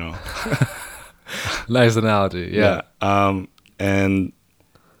Woz, you know. Nice analogy. Yeah. And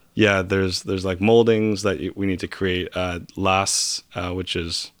yeah, there's like moldings that we need to create. Lasts, which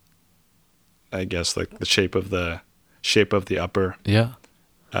is, I guess, like the shape of the upper. Yeah.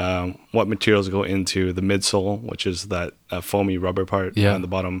 What materials go into the midsole, which is that foamy rubber part on the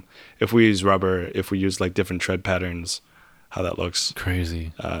bottom. If we use rubber, if we use like different tread patterns, how that looks.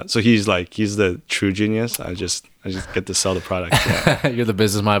 Crazy. So he's the true genius. I just get to sell the product. Yeah. You're the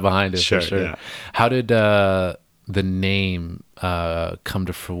business mind behind it. Sure, for sure. yeah. How did the name come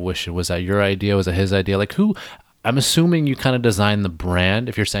to fruition? Was that your idea? Was it his idea? Like who? I'm assuming you kind of designed the brand.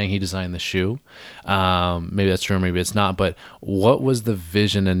 If you're saying he designed the shoe, maybe that's true, maybe it's not. But what was the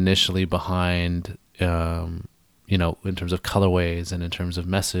vision initially behind, you know, in terms of colorways and in terms of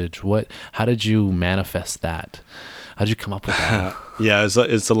message? How did you manifest that? How did you come up with that? Yeah,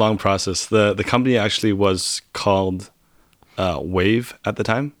 it's a long process. The company actually was called Wave at the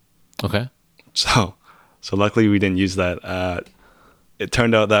time. Okay. So luckily we didn't use that. It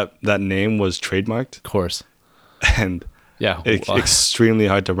turned out that name was trademarked. Of course. And yeah, extremely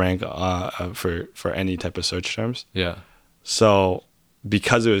hard to rank for any type of search terms. Yeah. So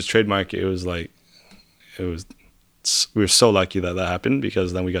because it was trademark, we were so lucky that happened,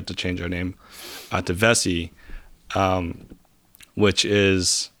 because then we got to change our name to Vessi, which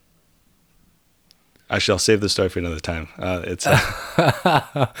is, actually I'll save the story for another time. It's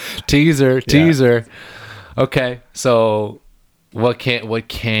teaser. Okay, so what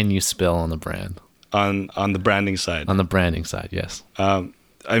can you spill on the brand? On the branding side. On the branding side, yes.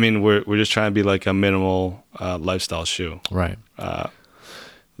 I mean, we're just trying to be like a minimal lifestyle shoe. Right.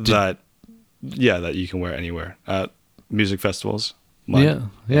 That you can wear anywhere. Music festivals. Yeah.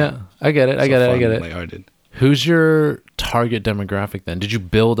 I get it. I get it. Lighthearted. Who's your target demographic then? Did you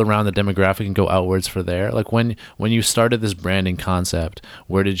build around the demographic and go outwards for there? Like when you started this branding concept,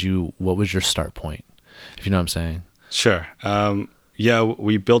 what was your start point? If you know what I'm saying. Sure. Yeah,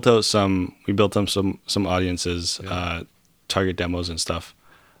 we built out some audiences, target demos and stuff.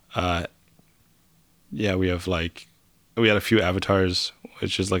 Yeah, we had a few avatars,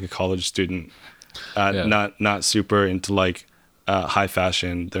 which is like a college student, not super into like high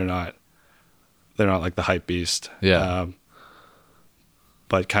fashion. They're not like the hype beast. Yeah.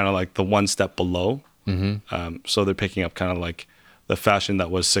 But kind of like the one step below. Mm-hmm. So they're picking up kind of like the fashion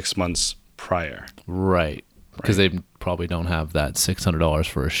that was 6 months prior. Right. Because they probably don't have that $600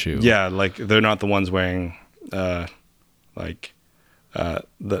 for a shoe. Yeah, like they're not the ones wearing the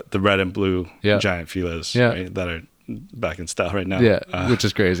red and blue giant Filas, right, that are back in style right now. Yeah, which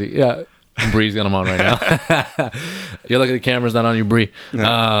is crazy. Yeah, Bree's got them on right now. You're looking at the cameras, not on you, Bree.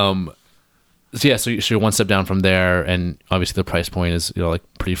 Yeah. So you're one step down from there, and obviously the price point is like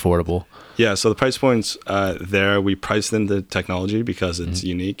pretty affordable. Yeah, so the price point's there. We priced in the technology because it's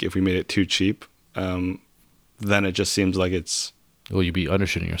unique. If we made it too cheap, then it just seems like it's... Well, you'd be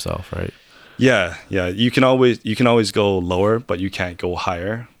undershooting yourself, right? Yeah. You can always go lower, but you can't go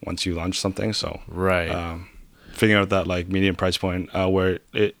higher once you launch something. So right, figuring out that like medium price point where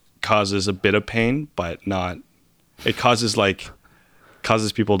it causes a bit of pain, but not. It causes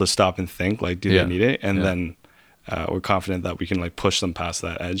people to stop and think like, do they need it? And then we're confident that we can like push them past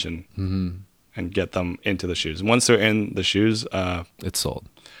that edge and get them into the shoes. And once they're in the shoes, it's sold.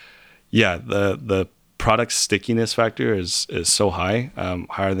 Yeah, the product stickiness factor is so high,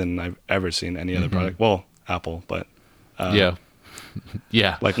 higher than I've ever seen any other product. Well, Apple, but yeah.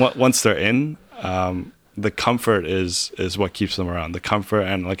 Like once they're in, the comfort is what keeps them around. The comfort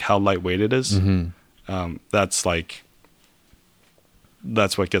and like how lightweight it is. That's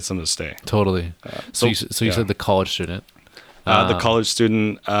what gets them to stay. Totally. So you said the college student. The college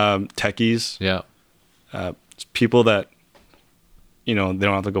student, techies. Yeah. People that they don't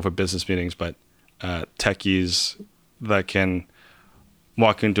have to go for business meetings, but techies that can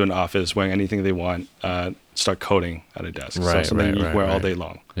walk into an office wearing anything they want, start coding at a desk. Right, so something you wear all day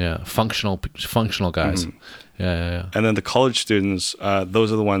long. Yeah, functional guys. Yeah. And then the college students,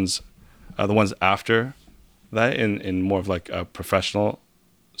 those are the ones after that in more of like a professional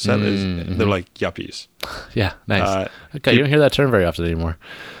set. They're like yuppies. Yeah, nice. Okay, you don't hear that term very often anymore.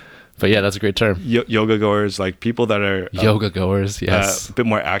 But yeah, that's a great term. Yoga goers, like people that are yoga goers, yes, a bit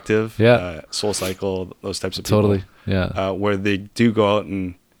more active. Yeah, Soul Cycle, those types of people. Totally. Yeah, where they do go out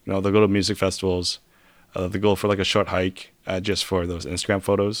and they'll go to music festivals. They go for like a short hike just for those Instagram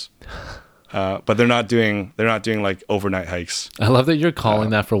photos. but they're not doing like overnight hikes. I love that you're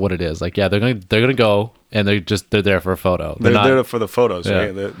calling that for what it is. Like, yeah, they're gonna go and they're there for a photo. They're not, there for the photos, Yeah.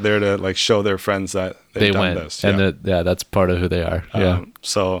 right? They're there to like show their friends that they've they done went, this. and Yeah. that's part of who they are. Yeah,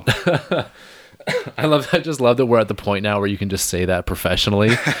 So I just love that we're at the point now where you can just say that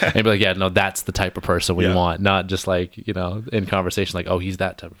professionally and be like, yeah, no, that's the type of person we Yeah. want, not just like, you know, in conversation, like, oh, he's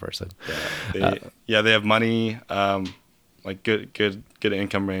that type of person. they have money, like good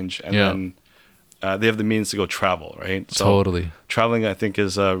income range, and Yeah. then they have the means to go travel, right? So Totally. traveling, I think,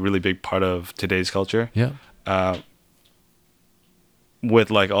 is a really big part of today's culture. Yeah.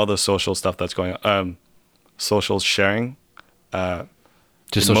 With like all the social stuff that's going on, social sharing,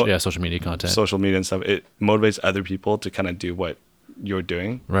 Just social media content. social media and stuff, it motivates other people to kind of do what you're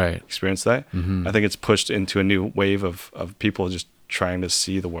doing, Right. experience that. I think it's pushed into a new wave of people just trying to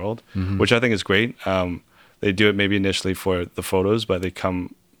see the world, which I think is great. They do it maybe initially for the photos, but they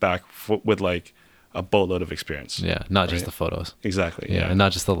come back with like a boatload of experience. Yeah. Not just Right. the photos. Exactly. Yeah. Yeah. And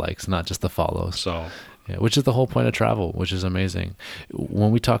not just the likes, not just the follows. So Yeah, which is the whole point of travel, which is amazing. When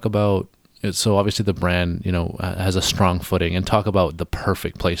we talk about, so obviously the brand, you know, has a strong footing, and talk about the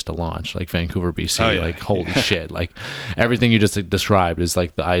perfect place to launch, like Vancouver, BC. Oh, yeah. Like, holy shit. Like, everything you just described is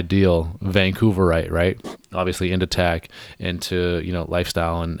like the ideal Vancouverite, right? Obviously into tech, into, you know,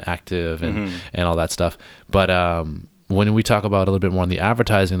 lifestyle and active and all that stuff. But when we talk about a little bit more on the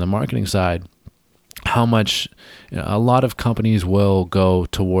advertising, the marketing side, how much, you know, a lot of companies will go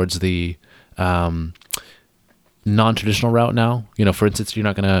towards the non-traditional route now. You know, for instance, you're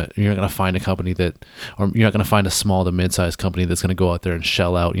not gonna find a company that, or you're not gonna find a small to mid-sized company that's gonna go out there and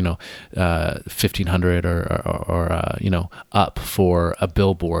shell out, you know, $1,500 or you know, up for a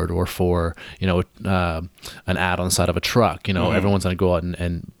billboard or for, you know, an ad on the side of a truck. You know, everyone's gonna go out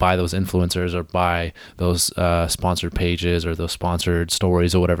and buy those influencers or buy those sponsored pages or those sponsored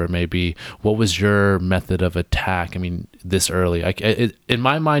stories or whatever it may be. What was your method of attack? I mean, this early, in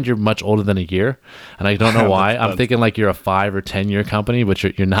my mind, you're much older than a year, and I don't know why. I'm thinking like you're a 5 or 10 year company, but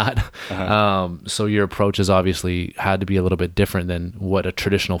you're not. So your approach has obviously had to be a little bit different than what a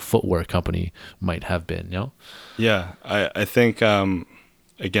traditional footwear company might have been. You know? yeah, I think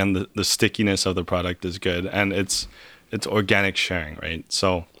again the stickiness of the product is good, and it's organic sharing, right?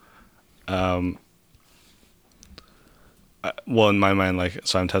 So, well, in my mind, like,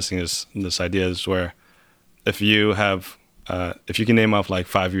 so I'm testing this idea is where if you have if you can name off like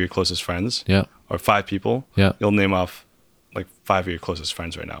 5 of your closest friends, Yeah. or 5 people, Yeah. you'll name off like 5 of your closest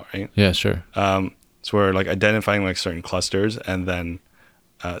friends right now, right? Yeah. Sure. So we're like identifying like certain clusters and then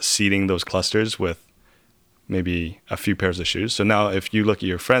seeding those clusters with maybe a few pairs of shoes. So now if you look at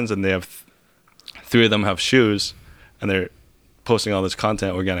your friends and they have 3 of them have shoes and they're posting all this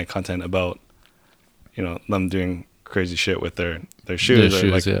content, organic content about, you know, them doing crazy shit with their shoes,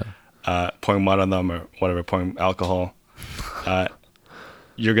 Their or shoes, like pouring mud on them or whatever, pouring alcohol.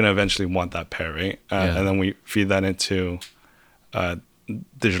 You're going to eventually want that pair, right? And then we feed that into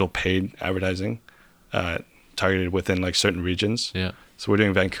digital paid advertising targeted within like certain regions. Yeah. So we're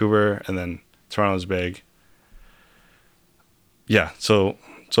doing Vancouver, and then Toronto's big. Yeah, so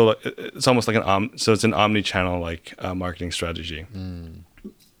it's almost like it's an omni-channel like marketing strategy. And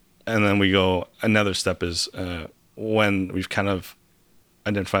then we go, another step is when we've kind of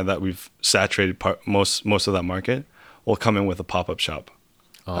identified that we've saturated most of that market, we'll come in with a pop-up shop.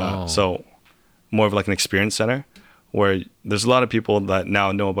 So more of like an experience center where there's a lot of people that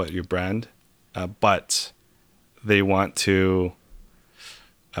now know about your brand, but they want to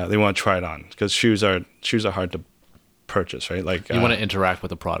try it on, because shoes are hard to purchase, right? Like You want to interact with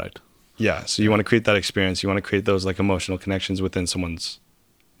the product. yeah, so you want to create that experience. You want to create those like emotional connections within someone's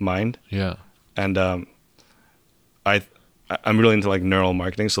mind. Yeah. And I'm really into like neural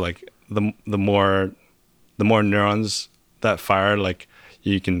marketing. So like the more neurons that fire, like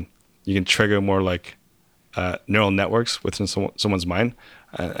you can trigger more like neural networks within someone's mind,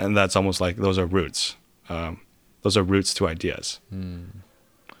 and that's almost like those are roots. Those are roots to ideas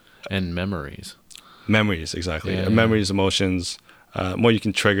And memories. memories. Exactly. Yeah, Memories, emotions. More you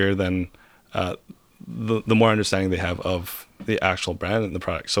can trigger, then the more understanding they have of the actual brand and the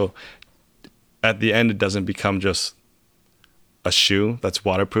product. So at the end, it doesn't become just a shoe that's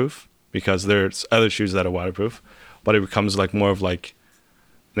waterproof, because there's other shoes that are waterproof, but it becomes like more of like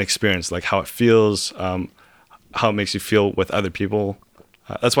an experience, like how it feels, how it makes you feel with other people.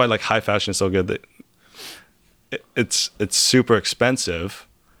 That's why like high fashion is so good, that it's super expensive,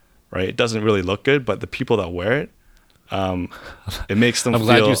 right? It doesn't really look good, but the people that wear it, it makes them I'm feel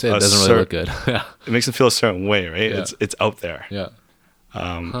glad you said it doesn't really look good. Yeah. It makes them feel a certain way, right? Yeah. It's out there. Yeah.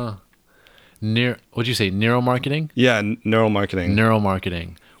 What'd you say? Neuromarketing? Yeah, neuromarketing.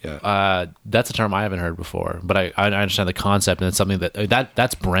 Neuromarketing. Yeah. That's a term I haven't heard before, but I understand the concept, and it's something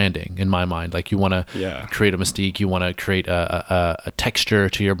that's branding in my mind. Like you want to create a mystique, you want to create a texture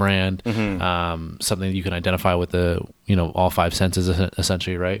to your brand, something you can identify with the all five senses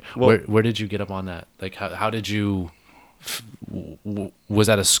essentially, right? Well, where did you get up on that? Like how did you? Was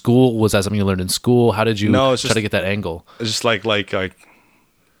that a school? Was that something you learned in school? How did you try to get that angle? It's just like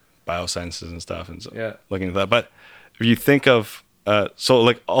biosciences and stuff, and so looking at that. But if you think of so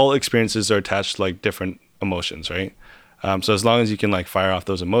like all experiences are attached to like different emotions, right? So as long as you can like fire off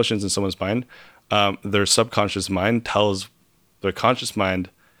those emotions in someone's mind, their subconscious mind tells their conscious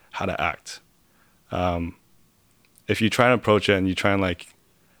mind how to act. If you try and approach it and you try and like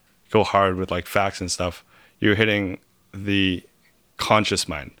go hard with like facts and stuff, you're hitting the conscious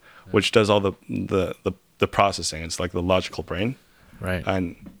mind, which does all the processing. It's like the logical brain, right?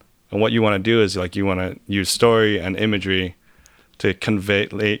 And what you want to do is like you want to use story and imagery to convey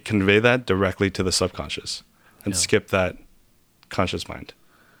that directly to the subconscious and skip that conscious mind.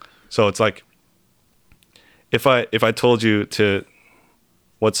 So it's like if I told you to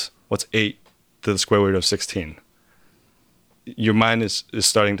what's 8 to the square root of 16, your mind is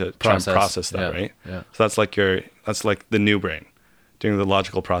starting to try and process that, right? Yeah. So that's like the new brain doing the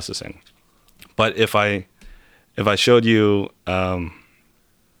logical processing. But if I showed you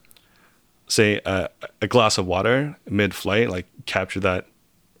say a glass of water mid-flight, like capture that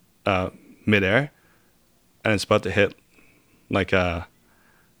mid-air, and it's about to hit like a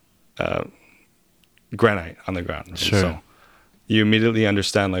granite on the ground. Sure. So you immediately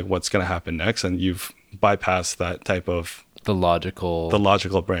understand like what's going to happen next, and you've bypassed that type of the logical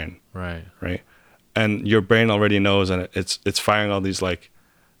brain. Right. And your brain already knows, and it's firing all these like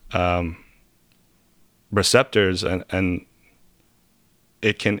receptors, and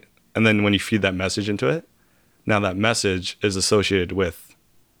it can. And then when you feed that message into it, now that message is associated with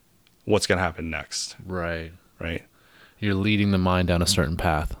what's going to happen next. Right. You're leading the mind down a certain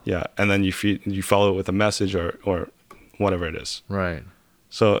path. Yeah, and then you follow it with a message or whatever it is. Right.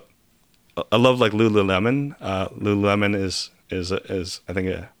 So I love like Lululemon. Lululemon is I think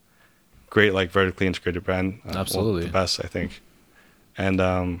a great like vertically integrated brand. Absolutely. The best, I think.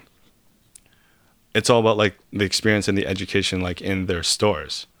 And it's all about like the experience and the education like in their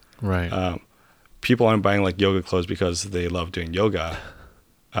stores. Right. People aren't buying like yoga clothes because they love doing yoga.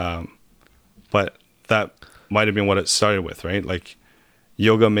 But that might have been what it started with, right? Like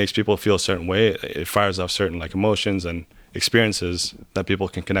yoga makes people feel a certain way. It fires off certain like emotions and experiences that people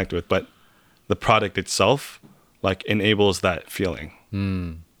can connect with. But the product itself like enables that feeling.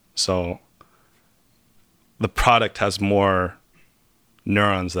 So the product has more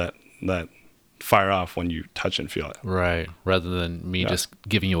neurons that fire off when you touch and feel it. Right. Rather than me just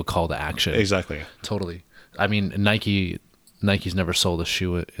giving you a call to action. Exactly. Totally. I mean, Nike's never sold a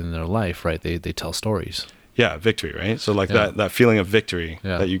shoe in their life, right? They tell stories. Yeah, victory, right? So like that feeling of victory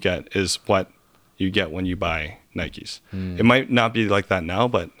that you get is what you get when you buy Nikes. It might not be like that now,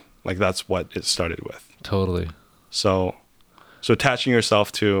 but like that's what it started with. Totally. So attaching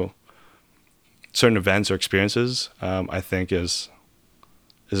yourself to certain events or experiences, I think is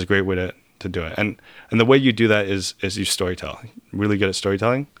a great way to do it. And the way you do that is you storytell. Really good at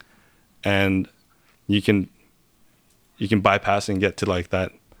storytelling, and you can bypass and get to like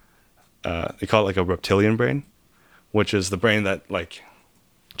that. They call it like a reptilian brain, which is the brain that like.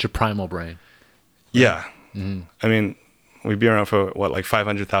 It's your primal brain. Yeah. Mm-hmm. I mean, we've been around for like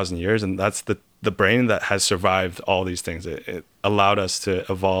 500,000 years, and that's the brain that has survived all these things. It allowed us to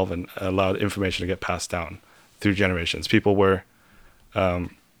evolve and allowed information to get passed down through generations. People were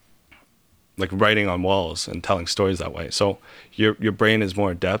like writing on walls and telling stories that way. So your brain is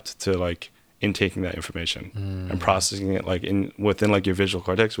more adept to like intaking that information and processing it like within like your visual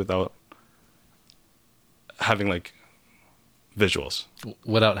cortex without having like visuals,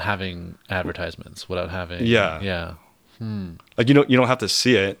 without having advertisements, without having like you don't have to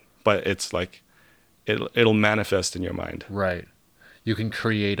see it, but it's like it'll manifest in your mind. Right. You can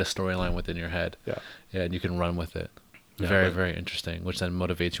create a storyline within your head. Yeah, and you can run with it. Very, very interesting, which then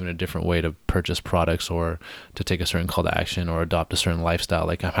motivates you in a different way to purchase products or to take a certain call to action or adopt a certain lifestyle.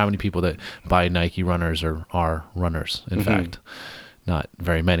 Like how many people that buy Nike runners are runners, in fact, not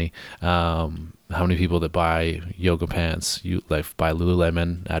very many. How many people that buy yoga pants, buy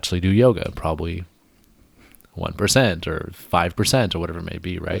Lululemon, actually do yoga? Probably 1% or 5% or whatever it may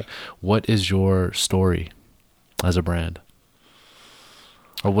be, right? Yeah. What is your story as a brand?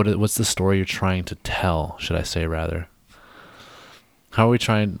 Or what's the story you're trying to tell, should I say, rather? How are we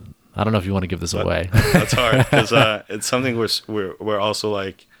trying? I don't know if you want to give this away. That's hard because it's something we're also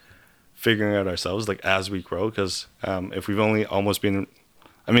like figuring out ourselves like as we grow, because if we've only almost been,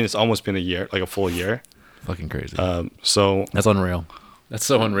 I mean, it's almost been a year, like a full year. Fucking crazy. So That's unreal. That's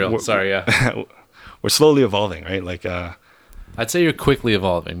so unreal. Sorry, yeah. we're slowly evolving, right? Like, I'd say you're quickly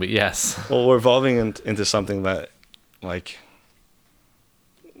evolving, but yes. well, we're evolving into something that, like,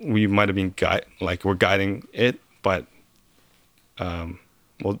 we might have been we're guiding it, but,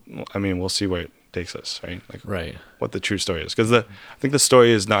 we'll see where it takes us, right? Like, Right. what the true story is, because I think the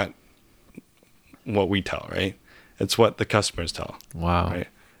story is not what we tell, right? It's what the customers tell. Wow. Right?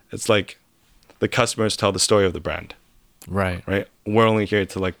 It's like the customers tell the story of the brand, Right. right? We're only here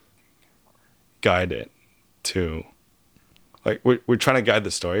to like guide it to, like, we're trying to guide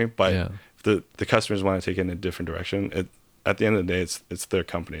the story, but Yeah. if the customers want to take it in a different direction, at the end of the day, it's their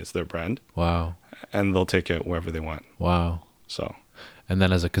company, it's their brand, Wow. and they'll take it wherever they want. Wow. So And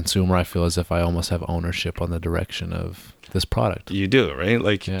then as a consumer, I feel as if I almost have ownership on the direction of this product. you do, right?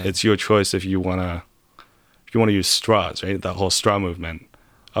 Like, Yeah. it's your choice if you want to use straws, right? That whole straw movement.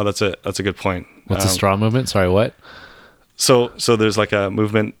 Oh, that's a good point. What's the straw movement? Sorry, what? So there's like a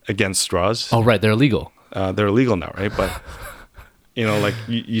movement against straws. Oh, right. They're illegal. They're illegal now, right? But like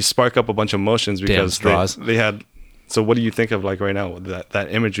you spark up a bunch of emotions Damn because straws. they had. So what do you think of, like, right now, that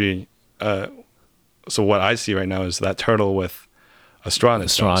imagery? So what I see right now is that turtle with a straw in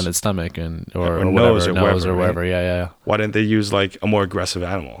its Straw nose. in its stomach or nose whatever, or nose or wherever, wherever. Yeah, yeah. Why didn't they use like a more aggressive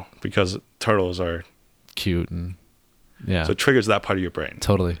animal? Because turtles are, Cute and yeah. so it triggers that part of your brain,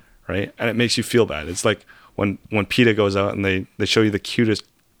 Totally. right? And it makes you feel bad. It's like when PETA goes out and they show you the cutest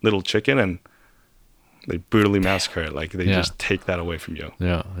little chicken and they brutally massacre it. Like, they Yeah. just take that away from you,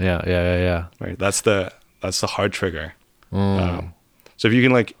 Yeah, yeah, yeah, yeah, right? That's the hard trigger. yeah. So if you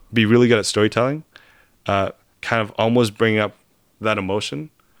can like be really good at storytelling, kind of almost bring up that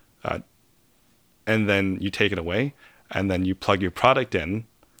emotion, and then you take it away, and then you plug your product in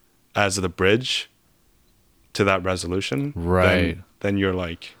as the bridge to that resolution. Right. Then you're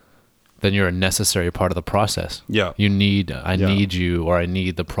like, Then you're a necessary part of the process. yeah, I need you, or I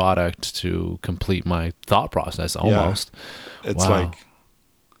need the product to complete my thought process almost. it's Wow. like,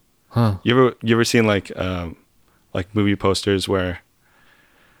 Huh. you ever seen like movie posters where,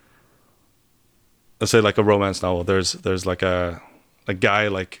 let's say like a romance novel, there's like a guy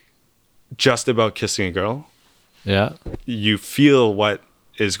like just about kissing a girl. Yeah. You feel what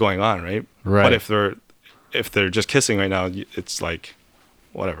is going on, right? Right. But if they're just kissing right now, it's like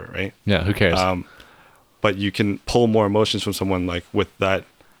whatever, right? Yeah. Who cares? But you can pull more emotions from someone like with that,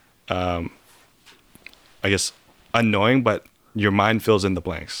 I guess, unknowing, but your mind fills in the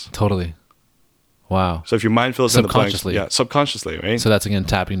blanks. Totally. Wow. So if your mind fills in the blanks, Subconsciously. subconsciously, right? So that's again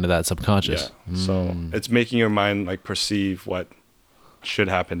tapping into that subconscious. Yeah. So it's making your mind like perceive what should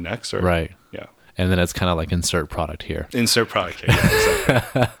happen next, or Right. yeah. And then it's kind of like insert product here. Insert product. Yeah,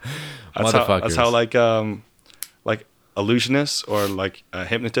 exactly. That's how like illusionists or like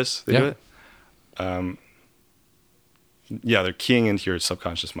hypnotists, they do it. Yeah, they're keying into your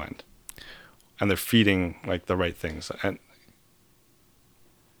subconscious mind, and they're feeding like the right things, and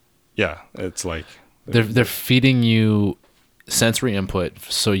yeah, it's like They're feeding you sensory input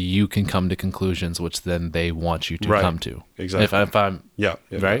so you can come to conclusions which then they want you to Right. come to. Exactly. If I'm yeah,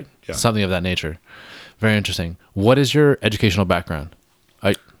 right? Yeah. Something of that nature. Very interesting. What is your educational background?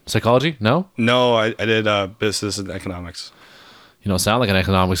 Psychology? No? No, I did business and economics. You don't sound like an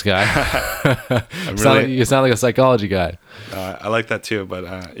economics guy. Really, You sound like a psychology guy. I like that too,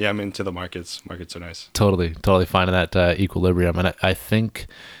 but yeah, I'm into the markets. Markets are nice. Totally finding that equilibrium. And I think,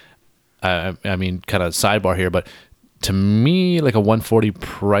 I mean, kind of sidebar here, but to me, like a 140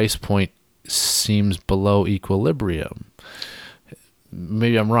 price point seems below equilibrium.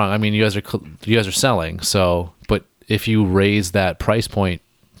 Maybe I'm wrong. I mean, you guys are selling, so, but if you raise that price point,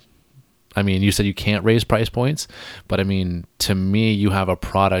 I mean, you said you can't raise price points, but I mean, to me, you have a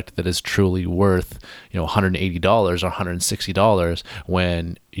product that is truly worth, $180 or $160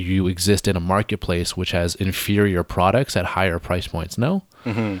 when you exist in a marketplace which has inferior products at higher price points. No?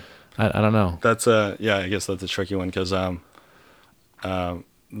 Mm-hmm. I don't know. That's yeah, I guess that's a tricky one because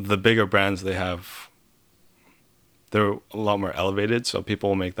the bigger brands they're a lot more elevated, so people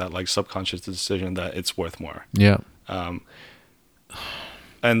will make that like subconscious decision that it's worth more. Yeah.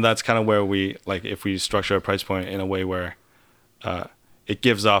 And that's kind of where we, like, if we structure a price point in a way where it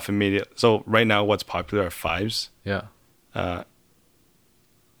gives off immediate. So right now, what's popular are fives, Yeah.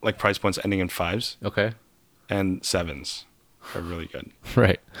 like price points ending in fives, Okay. and sevens are really good.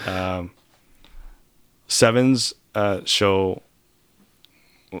 Right. Sevens show,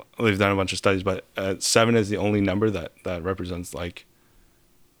 they've done a bunch of studies, but 7 is the only number that represents, like,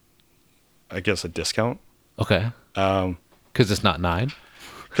 I guess, a discount. Okay. Because it's not 9.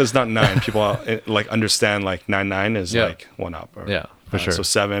 because not 9 people like understand like 9 is Yeah. like 1 up. Or, Yeah, for sure. So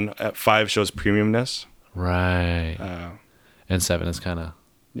 7 at 5 shows premiumness. Right. Uh, And 7 is kind of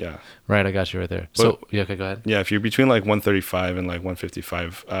yeah. right. I got you right there. But- So yeah, okay, go ahead. Yeah, if you're between like 135 and like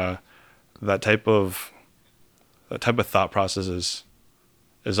 155, that type of thought process is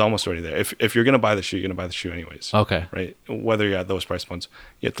almost already there. If you're gonna buy the shoe, you're gonna buy the shoe anyways, Okay. right? Whether you're at those price points,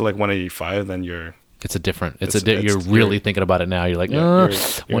 you get to like 185, then you're It's a different. It's- You're it's- really you're- thinking about it now. You're like, Yeah, you're in a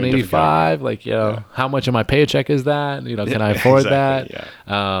different 185. Like, how much of my paycheck is that? Can I afford exactly,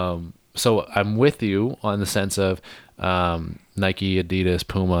 that? So I'm with you on the sense of Nike, Adidas,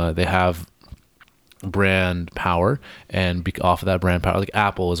 Puma. They have brand power, and off of that brand power, like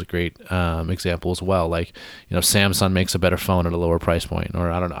Apple is a great example as well. Like, Samsung makes a better phone at a lower price point,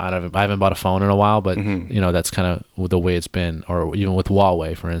 or I don't know, I haven't bought a phone in a while, but that's kind of the way it's been. Or even with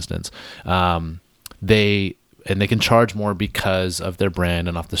Huawei, for instance, they can charge more because of their brand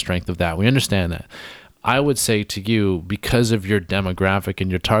and off the strength of that. We understand that. I would say to you, because of your demographic and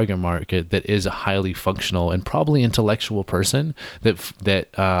your target market, that is a highly functional and probably intellectual person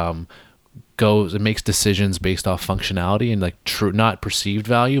that goes and makes decisions based off functionality and like true, not perceived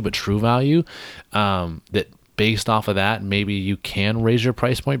value, but true value. That based off of that, maybe you can raise your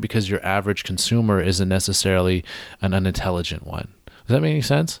price point because your average consumer isn't necessarily an unintelligent one. Does that make any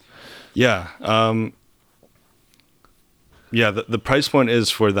sense? yeah. The price point is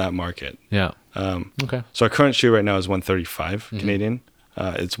for that market. Yeah. Okay. So our current shoe right now is 135 Mm-hmm. Canadian.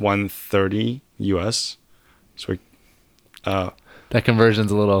 It's 130 US. So That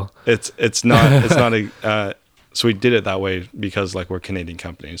conversion's a little. it's not a. So we did it that way because like we're a Canadian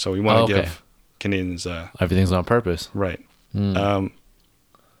company, so we want to okay. give Canadians Everything's on purpose. right. But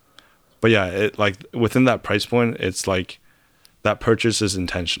yeah, it like within that price point, it's like that purchase is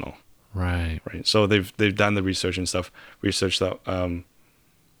intentional, Right. right? So they've done the research and stuff, research that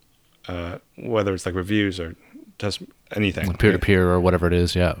whether it's like reviews or test anything, Peer to right? peer or whatever it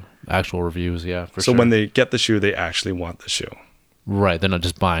is. Yeah. Actual reviews. Yeah. For So sure. when they get the shoe, they actually want the shoe. Right. They're not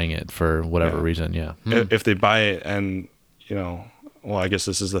just buying it for whatever Yeah. reason. Yeah. If they buy it and well, I guess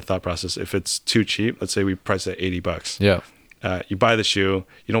this is the thought process. If it's too cheap, let's say we price it at $80. Yeah. You buy the shoe,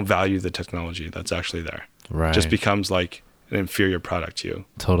 you don't value the technology that's actually there. Right. It just becomes like an inferior product to you.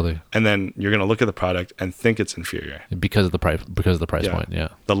 Totally. And then you're going to look at the product and think it's inferior. Because of the price Yeah. point. Yeah.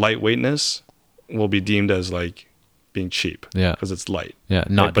 The lightweightness will be deemed as like being cheap. Yeah. Because it's light. Yeah.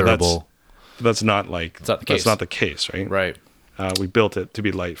 Not Right, but durable. That's not like, It's not the that's case. not the case, right? Right. We built it to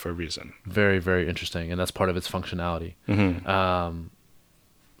be light for a reason. Very, very interesting. And that's part of its functionality.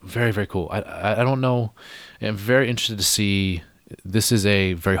 Very, very cool. I don't know. I'm very interested to see. This is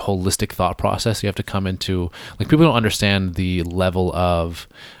a very holistic thought process. You have to come into, like, people don't understand the level of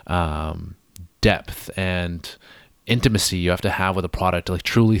depth and intimacy you have to have with a product to like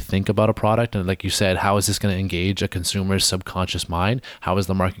truly think about a product. And like you said, how is this going to engage a consumer's subconscious mind? How is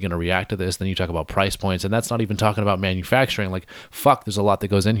the market going to react to this? Then you talk about price points, and that's not even talking about manufacturing. Like, fuck, there's a lot that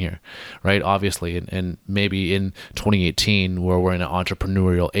goes in here, right? Obviously. And maybe in 2018, where we're in an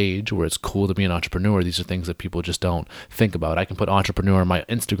entrepreneurial age where it's cool to be an entrepreneur, these are things that people just don't think about. I can put entrepreneur in my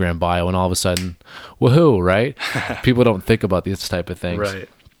Instagram bio and all of a sudden, woohoo, right? People don't think about these type of things. Right.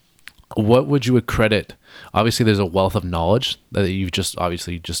 What would you accredit? Obviously, there's a wealth of knowledge that you've just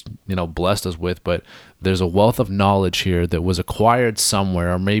blessed us with, but there's a wealth of knowledge here that was acquired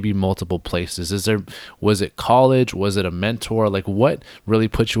somewhere or maybe multiple places. Was it college? Was it a mentor? Like, what really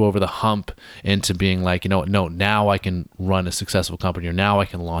put you over the hump into being like, no, now I can run a successful company, or now I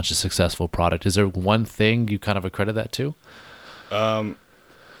can launch a successful product? Is there one thing you kind of accredit that to?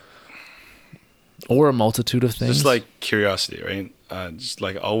 Or a multitude of things? Just like curiosity, right? Just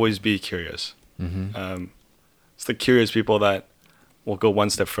like always be curious. It's the curious people that will go one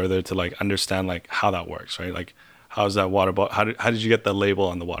step further to like understand like how that works, right? Like, how's that water bottle? How did you get the label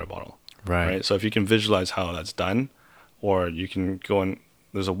on the water bottle? Right. So if you can visualize how that's done, or you can go and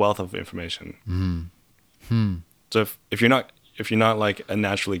there's a wealth of information. So if you're not like a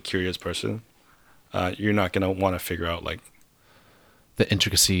naturally curious person, you're not gonna want to figure out like the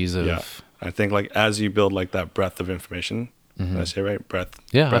intricacies of. Yeah. I think like as you build like that breadth of information, did I say it right? Breadth.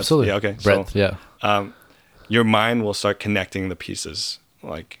 Yeah, Breadth? absolutely. Yeah, okay. Breadth, So yeah. your mind will start connecting the pieces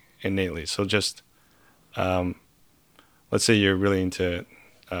like innately. So just let's say you're really into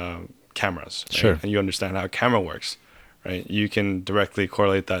cameras, right? Sure. And you understand how a camera works, right? You can directly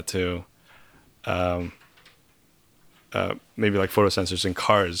correlate that to maybe like photo sensors in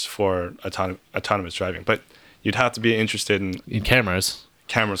cars for autonomous driving. But you'd have to be interested in cameras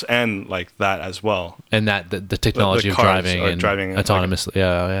cameras and like that as well. and that the technology The of cars driving are and driving, like, autonomously.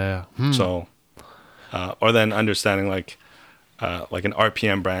 Yeah. So, or then understanding like like an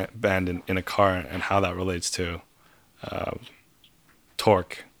RPM band in a car and how that relates to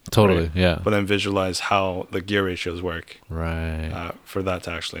torque. Totally, right? yeah. But then visualize how the gear ratios work. Right. For that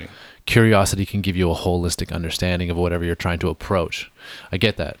to actually. Curiosity can give you a holistic understanding of whatever you're trying to approach. I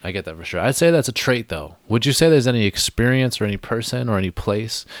get that for sure. I'd say that's a trait, though. Would you say there's any experience or any person or any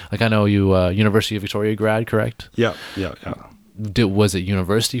place? Like, I know you, University of Victoria grad, correct? Yeah. Was it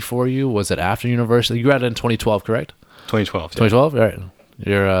university for you? Was it after university? You graduated in 2012, correct? 2012. 2012? All right.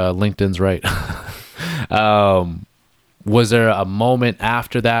 Your LinkedIn's right. Was there a moment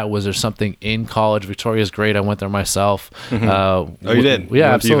after that? Was there something in college? Victoria's great. I went there myself. Mm-hmm. Oh, you did? Yeah, You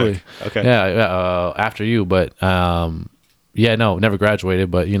absolutely. Okay. Yeah, after you, but no, never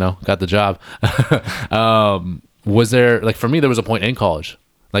graduated, but got the job. Was there, like, for me, there was a point in college.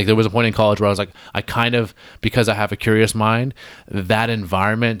 Like, there was a point in college where I was like, I kind of, because I have a curious mind, that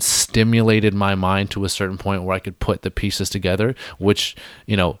environment stimulated my mind to a certain point where I could put the pieces together, which,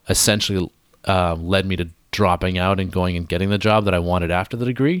 essentially led me to dropping out and going and getting the job that I wanted after the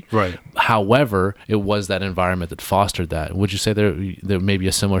degree. Right. However, it was that environment that fostered that. Would you say there may be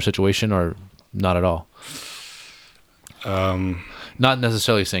a similar situation, or not at all? Not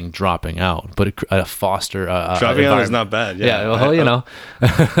necessarily saying dropping out, but a foster. Dropping out is not bad. Yeah,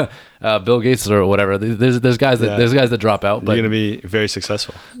 well, Bill Gates or whatever. There's guys that drop out, but you're gonna be very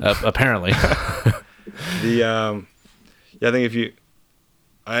successful. Apparently. I think if you,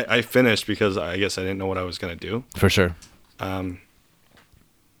 I finished because I guess I didn't know what I was gonna do. For sure.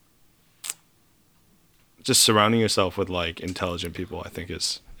 Just surrounding yourself with like intelligent people, I think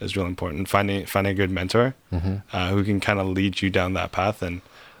is really important. Finding a good mentor who can kind of lead you down that path, and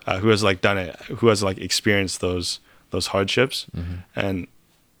who has like done it, who has like experienced those hardships, and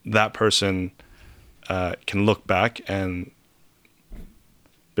that person can look back and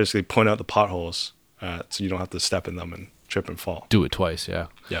basically point out the potholes, so you don't have to step in them and trip and fall. Do it twice, yeah.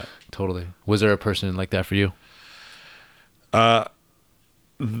 Yeah, totally. Was there a person like that for you?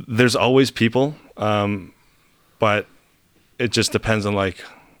 There's always people, but it just depends on like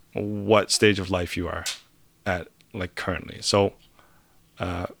what stage of life you are at, like currently. So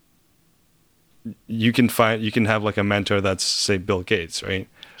you can have like a mentor that's, say, Bill Gates, right?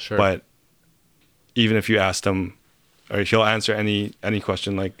 Sure. But even if you asked him, or he'll answer any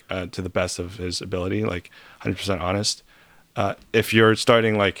question like to the best of his ability, like 100% honest. If you're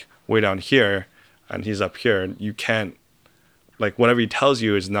starting like way down here and he's up here, you can't, like, whatever he tells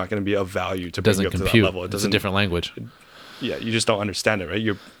you is not going to be of value to bring you up to that level. It's a different language. Yeah, you just don't understand it, right?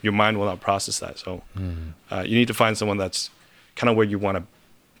 Your mind will not process that. So you need to find someone that's kind of where you want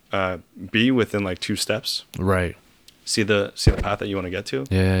to be within like 2 steps. Right. See the path that you want to get to.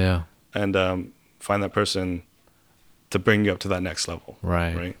 Yeah. And find that person to bring you up to that next level.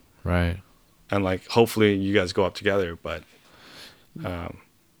 Right. And like, hopefully you guys go up together, but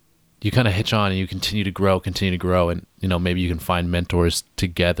you kind of hitch on and you continue to grow, and maybe you can find mentors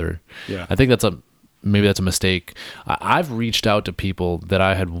together. Yeah. I think that's a mistake. I've reached out to people that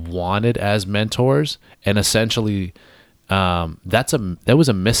I had wanted as mentors, and essentially that was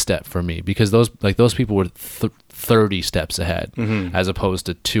a misstep for me, because those people were 30 steps ahead as opposed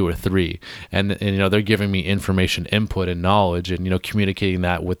to 2 or 3, and they're giving me information, input, and knowledge, and communicating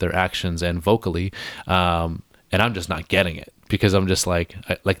that with their actions and vocally, and I'm just not getting it, because I'm just like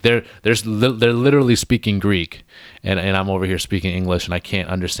they're literally speaking Greek, and I'm over here speaking English, and I can't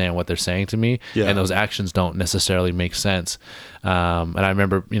understand what they're saying to me, and those actions don't necessarily make sense. And I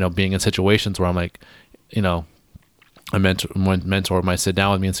remember being in situations where I'm like, a mentor might sit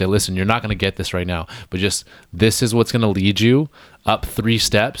down with me and say, listen, you're not going to get this right now, but just, this is what's going to lead you up 3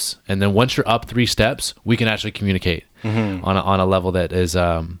 steps, and then once you're up 3 steps, we can actually communicate on a level that is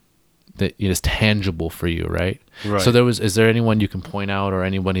that is tangible for you, right? So is there anyone you can point out, or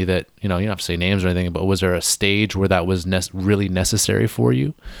anybody that you don't have to say names or anything, but was there a stage where that was really necessary for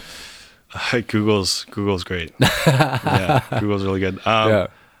you? Google's great. Yeah, Google's really good.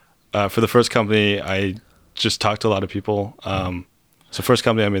 For the first company, I just talked to a lot of people. So first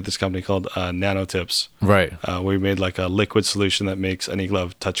company, I made this company called Nanotips. Right. We made like a liquid solution that makes any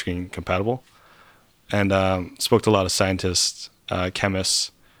glove touchscreen compatible, and spoke to a lot of scientists,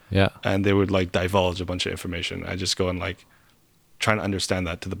 chemists. Yeah. And they would like divulge a bunch of information. I just go and like try and understand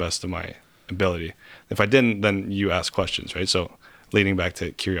that to the best of my ability. If I didn't, then you ask questions, right? So leading back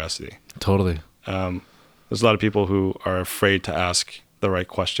to curiosity. Totally. There's a lot of people who are afraid to ask the right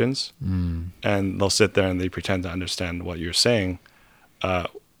questions, and they'll sit there and they pretend to understand what you're saying, but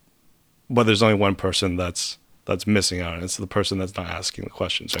there's only one person that's missing out, and it's the person that's not asking the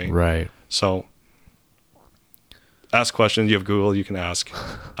questions, right? Right. So ask questions. You have Google, you can ask.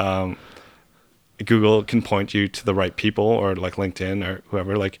 Google can point you to the right people, or like LinkedIn or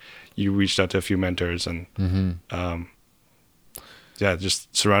whoever. Like you reached out to a few mentors, and yeah,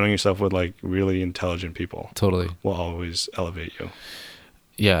 just surrounding yourself with like really intelligent people Totally. will always elevate you.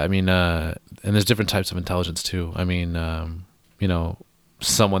 Yeah, I mean, and there's different types of intelligence too. I mean, you know,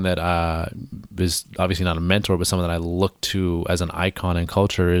 someone that is obviously not a mentor, but someone that I look to as an icon in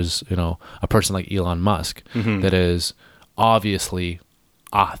culture is, you know, a person like Elon Musk that is obviously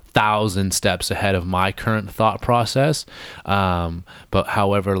 1,000 steps ahead of my current thought process. But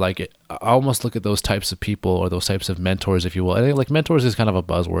however, like I almost look at those types of people or those types of mentors, if you will. I think like mentors is kind of a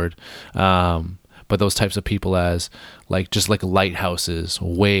buzzword. But those types of people as like just like lighthouses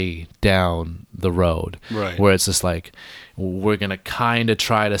way down the road, Right. where it's just like we're gonna kind of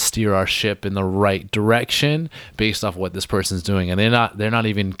try to steer our ship in the right direction based off what this person's doing, and they're not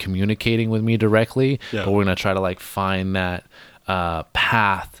even communicating with me directly, Yeah. but we're gonna try to like find that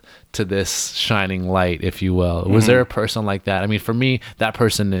path to this shining light, if you will. Was there a person like that? I mean, for me, that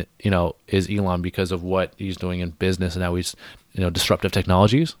person, you know, is Elon because of what he's doing in business and how he's, you know, disruptive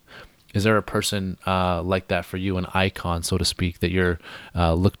technologies. Is there a person like that for you, an icon, so to speak, that you're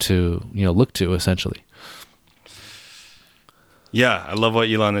look to essentially? Yeah, I love what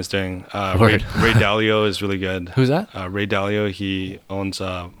Elon is doing. Ray Word. Dalio is really good. Who's that? Ray Dalio, he owns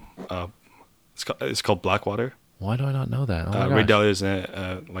it's called Blackwater. Why do I not know that? Oh my Ray gosh. Dalio is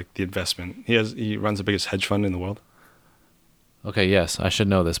like the investment. He runs the biggest hedge fund in the world. Okay, yes, I should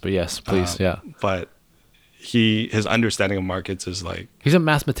know this, but yes, please, yeah. But his understanding of markets is like, He's a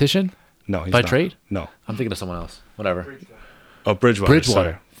mathematician no, he's by not. trade. No. I'm thinking of someone else. Whatever. Oh, Bridgewater.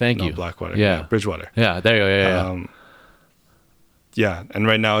 Bridgewater. Sorry. Thank No, you. Blackwater. Yeah. Bridgewater. Yeah, there you go. Yeah. Yeah, and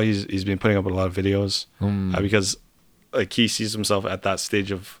right now he's been putting up a lot of videos because like he sees himself at that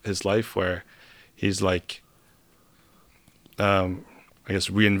stage of his life where he's like, I guess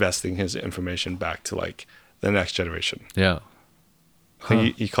reinvesting his information back to like the next generation. Yeah. I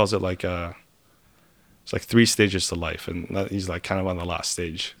think he calls it like it's like 3 stages to life, and he's like kind of on the last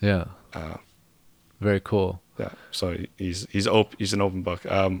stage. Yeah. Very cool. Yeah, so he's an open book.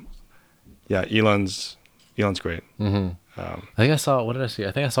 Yeah, Elon's great. I think I saw. What did I see?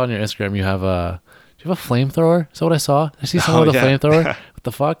 I think I saw on your Instagram you have a. Do you have a flamethrower? Is that what I saw? Did I see someone with a yeah. flamethrower? What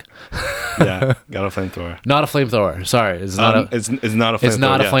the fuck? Yeah, got a flamethrower. Not a flamethrower. Sorry, it's not a. It's not a flamethrower. It's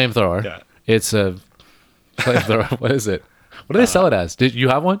not a yeah. flamethrower. Yeah. It's a flamethrower. What is it? What do they sell it as? Did you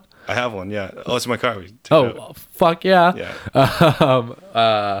have one? I have one. Yeah. Oh, it's in my car. We took it out. Oh, fuck yeah.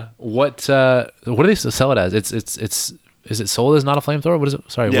 Yeah. What do they sell it as? It's is it sold as not a flamethrower? What is it?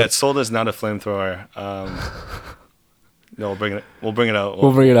 Sorry. Yeah, what? it's sold as not a flamethrower. No, we'll bring it out. We'll bring it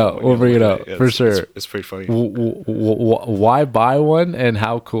out. We'll bring it out Yeah, for sure. It's pretty funny. Why buy one, and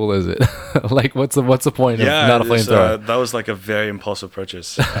how cool is it? Like, what's the point of Yeah, not a flamethrower? that was like a very impulsive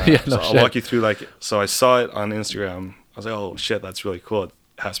purchase. Yeah, no so I'll shit. walk you through like. So I saw it on Instagram. I was like, oh shit, that's really cool. It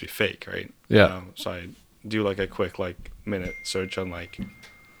has to be fake, right? Yeah. So I do like a quick like minute search on like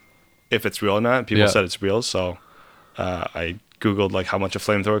if it's real or not. People Yeah. said it's real, so I googled like how much a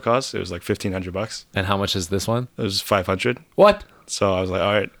flamethrower costs. It was like $1,500. And how much is this one? It was 500. What? So I was like,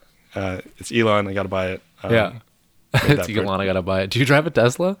 all right, it's Elon. I got to buy it. Yeah. It's Elon. I gotta buy it. Do you drive a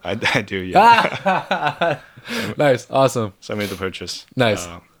Tesla? I do, yeah. Nice. Awesome. So I made the purchase. Nice.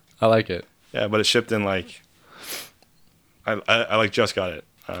 I like it. Yeah, but it shipped in like, I like just got it.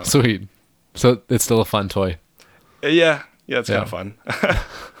 Sweet. So it's still a fun toy. Yeah, it's Yeah. kind of fun.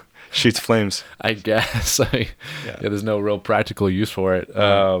 Shoots flames. I guess. Yeah, there's no real practical use for it.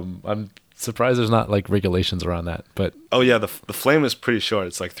 I'm surprised there's not like regulations around that. But Oh yeah, the flame is pretty short.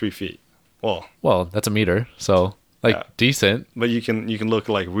 It's like 3 feet. well, that's a meter, so like Yeah. decent. But you can look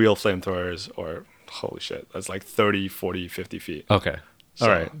like real flamethrowers or holy shit, that's like 30, 40, 50 feet. Okay. So-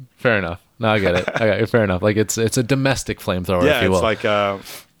 All right. Fair enough. No, I get it. Fair enough. Like it's a domestic flamethrower, Yeah, if you will. it's like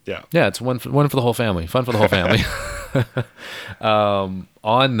yeah. Yeah, it's one for the whole family. Fun for the whole family.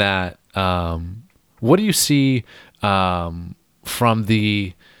 On that, what do you see from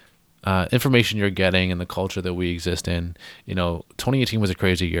the information you're getting and the culture that we exist in? 2018 was a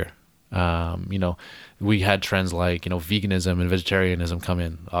crazy year. We had trends like, veganism and vegetarianism come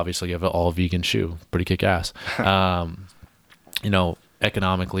in. Obviously, you have an all vegan shoe, pretty kick ass.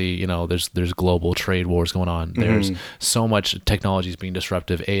 Economically, there's global trade wars going on. There's so much technology is being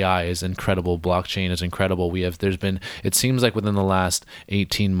disruptive. AI is incredible. Blockchain is incredible. It seems like within the last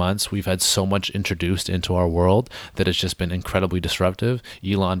 18 months, we've had so much introduced into our world that it's just been incredibly disruptive.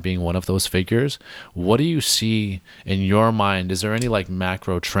 Elon being one of those figures. What do you see in your mind? Is there any like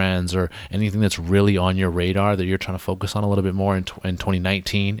macro trends or anything that's really on your radar that you're trying to focus on a little bit more in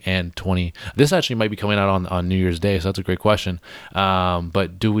 2019 and 20? This actually might be coming out on New Year's Day, so that's a great question.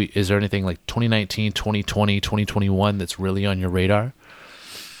 But is there anything like 2019, 2020, 2021 that's really on your radar?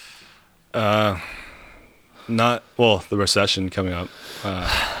 Not well. The recession coming up.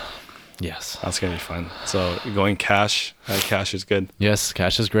 Yes, that's gonna be fun. So going cash. Cash is good. Yes,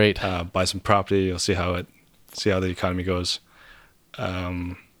 cash is great. Buy some property. You'll see how the economy goes.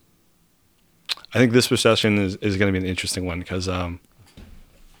 I think this recession is going to be an interesting one because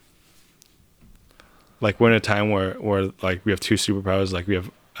like we're in a time where like we have two superpowers, like we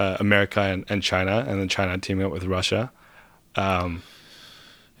have America and China, and then China teaming up with Russia.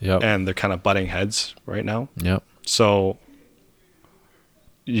 Yep. And they're kind of butting heads right now. Yep. So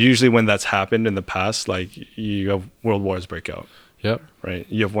usually when that's happened in the past, like you have world wars break out. Yep. Right.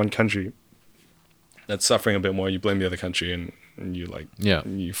 You have one country that's suffering a bit more. You blame the other country and you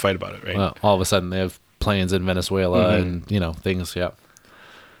you fight about it. Right. Well, all of a sudden they have planes in Venezuela and things. Yeah.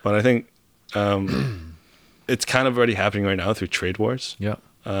 But I think it's kind of already happening right now through trade wars. Yeah.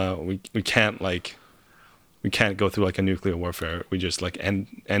 We can't go through like a nuclear warfare. We just like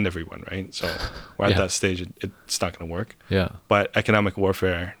end everyone, right? So we're at that stage. It's not going to work. Yeah. But economic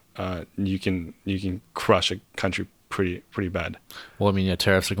warfare, you can crush a country pretty bad. Well, I mean, yeah,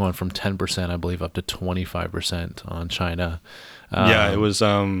 tariffs are going from 10%, I believe, up to 25% on China. It was.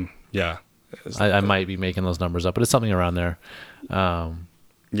 I might be making those numbers up, but it's something around there.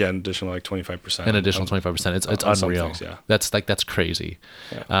 An additional like 25%. An additional 25%. It's unreal. Things, yeah. That's crazy.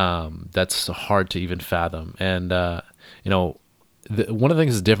 Yeah. That's hard to even fathom. And one of the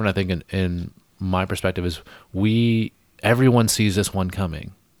things that's different, I think, in my perspective, is everyone sees this one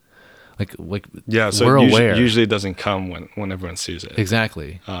coming. Like so we're aware. Usually it doesn't come when everyone sees it.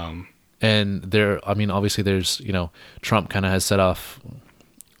 Exactly. And obviously there's Trump kind of has set off.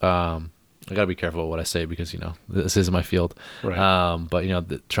 I gotta be careful what I say because this is my field. Right.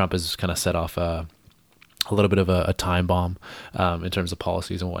 But Trump has kind of set off a little bit of a time bomb in terms of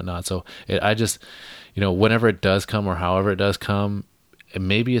policies and whatnot. So I just whenever it does come or however it does come,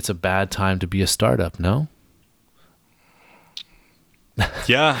 maybe it's a bad time to be a startup. No.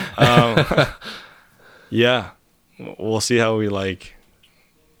 Yeah. Yeah. We'll see how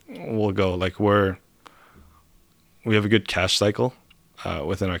we'll go. Like we have a good cash cycle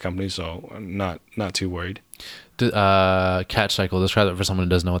within our company, so I'm not too worried. Cash cycle, describe that for someone who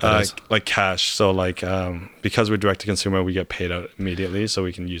doesn't know what that is. Like cash. So because we're direct to consumer, we get paid out immediately, so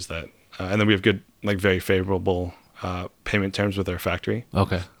we can use that. And then we have good, very favorable payment terms with our factory.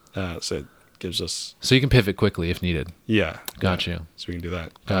 Okay. So it gives us. So you can pivot quickly if needed. Yeah. Got you. So we can do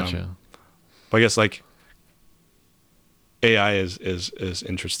that. Got you. But I guess AI is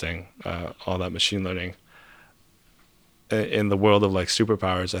interesting. All that machine learning. In the world of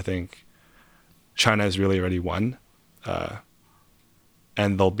superpowers, I think China has really already won,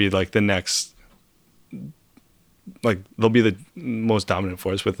 and they'll be the next, they'll be the most dominant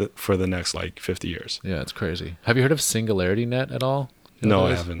force for the next 50 years. Yeah, it's crazy. Have you heard of Singularity Net at all? No,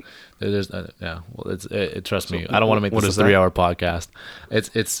 I haven't. There's well, trust me, I don't want to make this a 3-hour podcast.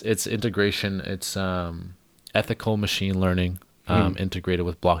 It's integration. It's ethical machine learning integrated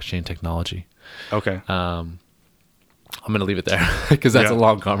with blockchain technology. Okay. I'm going to leave it there because that's a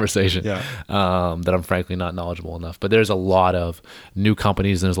long conversation that I'm frankly not knowledgeable enough. But there's a lot of new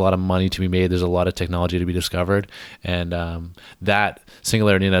companies and there's a lot of money to be made. There's a lot of technology to be discovered. And that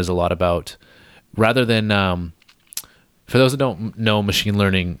Singularity Net is a lot about, rather than, for those that don't know machine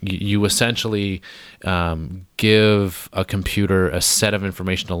learning, you essentially give a computer a set of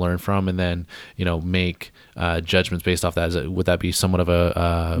information to learn from and then, make judgments based off that. Would that be somewhat of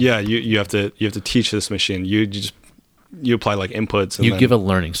a... you have to teach this machine. You apply inputs. And you give a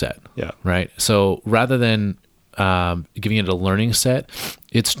learning set. Yeah. Right. So rather than giving it a learning set,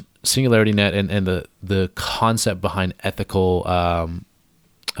 it's Singularity Net and the concept behind ethical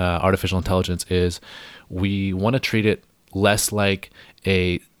artificial intelligence is we want to treat it less like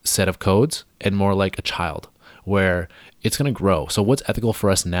a set of codes and more like a child where it's going to grow. So what's ethical for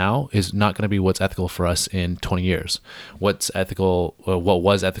us now is not going to be what's ethical for us in 20 years. What's ethical, what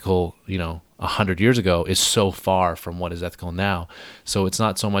was ethical, 100 years ago is so far from what is ethical now. So it's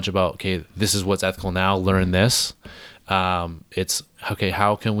not so much about, okay, this is what's ethical now, learn this. It's, okay,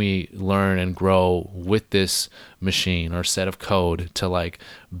 how can we learn and grow with this machine or set of code to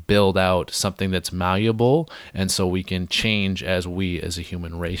build out something that's malleable and so we can change as we as a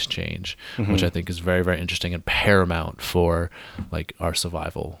human race change, which I think is very, very interesting and paramount for our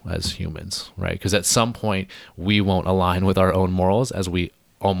survival as humans, right? Because at some point we won't align with our own morals as we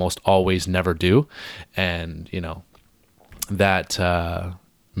almost always never do. And, that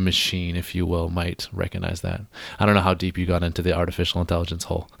machine, if you will, might recognize that. I don't know how deep you got into the artificial intelligence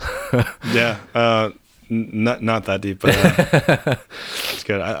hole. Yeah. Not that deep, but it's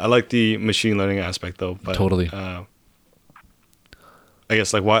good. I like the machine learning aspect though. But, Totally. I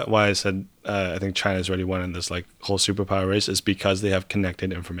guess like why I said I think China's already won in this like whole superpower race is because they have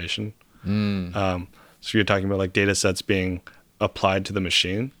connected information. So you're talking about like data sets being applied to the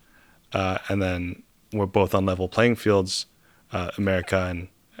machine, and then we're both on level playing fields, America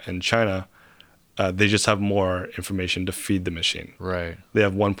and China. They just have more information to feed the machine. Right. They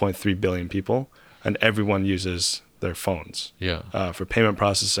have 1.3 billion people, and everyone uses their phones. Yeah. For payment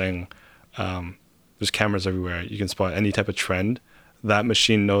processing, there's cameras everywhere. You can spot any type of trend. That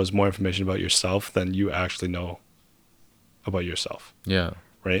machine knows more information about yourself than you actually know about yourself. Yeah.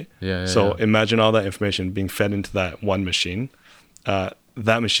 Right? Yeah. So imagine all that information being fed into that one machine.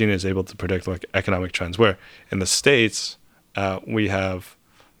 That machine is able to predict like economic trends. Where in the States, we have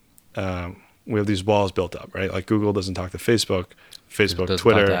these walls built up, right? Like Google doesn't talk to Facebook, Doesn't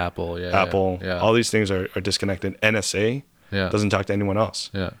Twitter, talk to Apple. Yeah. Apple. Yeah. All these things are disconnected. NSA Yeah. doesn't talk to anyone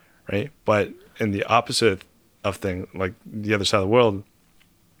else, Yeah. right? But in the opposite of thing, like the other side of the world,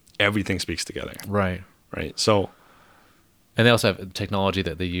 everything speaks together, Right. right? So And they also have technology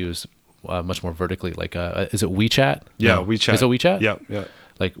that they use much more vertically. Like, is it WeChat? yeah, No. WeChat. Is it WeChat? Yeah.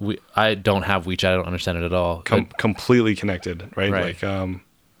 Like I don't have WeChat. I don't understand it at all. Completely connected, right? Right. Like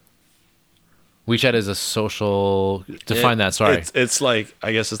WeChat is a social. Define that. Sorry. It's like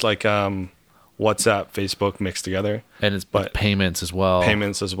I guess it's like WhatsApp, Facebook mixed together. And it's but payments as well.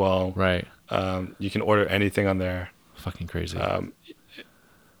 Payments as well. Right. You can order anything on there. Fucking crazy.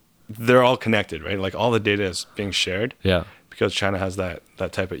 They're all connected, right? Like all the data is being shared yeah. because China has that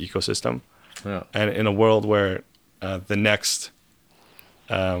type of ecosystem. Yeah. And in a world where the next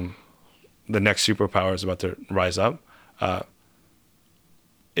superpower is about to rise up,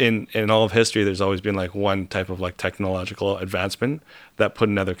 in all of history, there's always been like one type of like technological advancement that put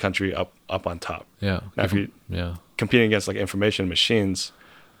another country up on top. Yeah. Now, if you Yeah. competing against like information machines,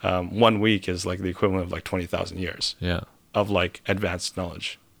 1 week is like the equivalent of like 20,000 years Yeah. of like advanced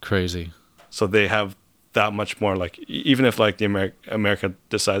knowledge. Crazy. So they have that much more like even if like the America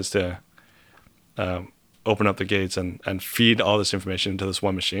decides to open up the gates and feed all this information into this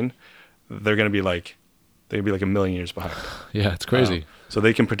one machine, they're gonna be like a million years behind. Yeah. It's crazy. So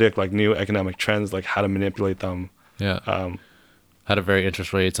they can predict like new economic trends, like how to manipulate them. Yeah. How to vary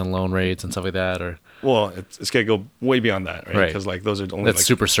interest rates and loan rates and stuff like that, or Well, it's gonna go way beyond that, right? Right. Because like those are only that's like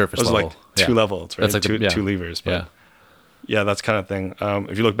super surface those level. are like two Yeah. levels, right? That's like two levers. But Yeah. yeah, that's kind of thing.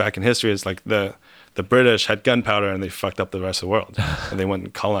 If you look back in history, it's like the British had gunpowder and they fucked up the rest of the world, and they went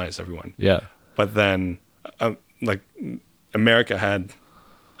and colonized everyone. Yeah. But then, like America had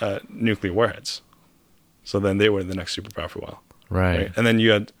nuclear warheads, so then they were the next superpower for a while. Right. And then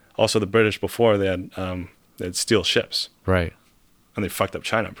you had also the British before they had steel ships, Right. and they fucked up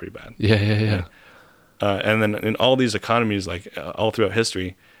China pretty bad. Yeah. Yeah. Yeah. And then in all these economies, like all throughout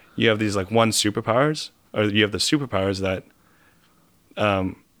history, you have these like one superpowers, or you have the superpowers that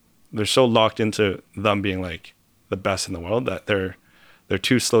they're so locked into them being like the best in the world that they're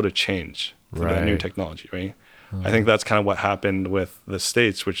too slow to change for that new Right. technology, right? I think that's kind of what happened with the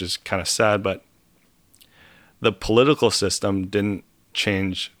States, which is kind of sad, but the political system didn't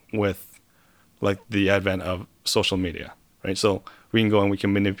change with like the advent of social media, right? So we can go and we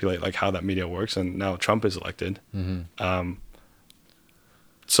can manipulate like how that media works, and now Trump is elected.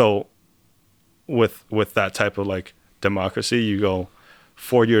 So with that type of like democracy, you go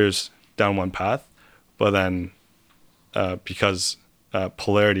 4 years down one path, but then because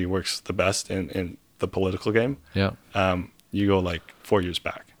polarity works the best in the political game, Yeah. you go like 4 years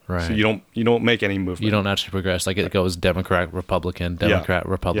back. Right. So you don't make any movement. You don't actually progress. Like it goes Democrat, Republican, Democrat,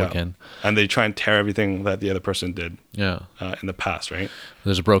 Republican. And they try and tear everything that the other person did Yeah. in the past, right?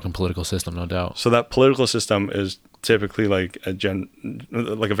 There's a broken political system, no doubt. So that political system is typically like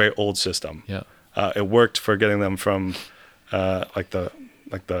like a very old system. Yeah. It worked for getting them from like the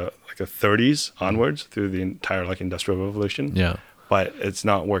 30s onwards through the entire like industrial revolution. Yeah. But it's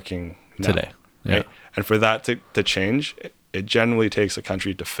not working now, Today. Yeah. right? And for that to change, it generally takes a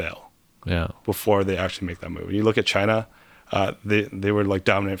country to fail Yeah. before they actually make that move. You look at China, they were like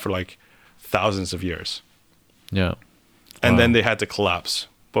dominant for like thousands of years, Yeah. and Wow. then they had to collapse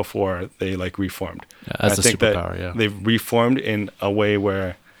before they like reformed. Yeah, as I a think that superpower, yeah. they've reformed in a way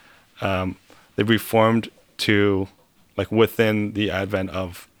where they've reformed to like within the advent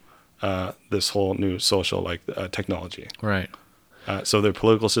of this whole new social like technology. Right. So their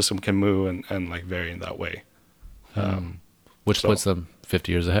political system can move and like vary in that way. Which So- puts them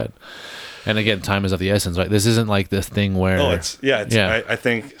 50 years ahead. And again, time is of the essence, right? This isn't like this thing where. Oh, I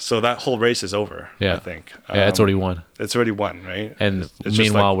think so. That whole race is over. Yeah. I think. Yeah, it's already won. It's already won, right? And It's just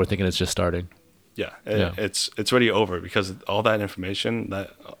meanwhile, like- we're thinking it's just starting. Yeah, Yeah. it's already over because all that information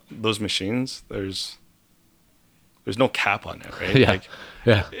that those machines, there's no cap on it, right? Yeah. Like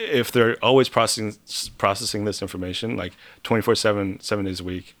Yeah. if they're always processing this information like 24/7, 7 days a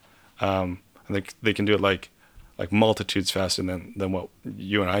week, and they can do it like multitudes faster than what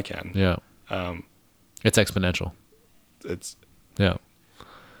you and I can. Yeah. It's exponential. It's Yeah.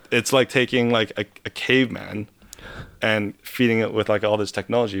 it's like taking like a caveman and feeding it with like all this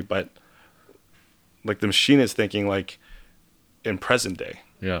technology, but like the machine is thinking like in present day.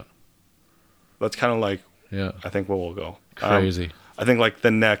 Yeah. That's kind of like Yeah. I think where we'll go. Crazy. I think like the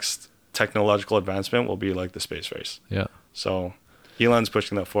next technological advancement will be like the space race. Yeah. So Elon's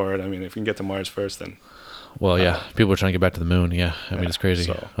pushing that forward. I mean, if we can get to Mars first, then Well, yeah, people are trying to get back to the moon. Yeah, I mean, it's crazy.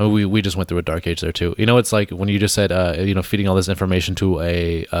 so- Oh, we just went through a dark age there too. You know, it's like when you just said, feeding all this information to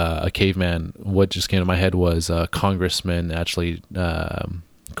a caveman. What just came to my head was a congressman actually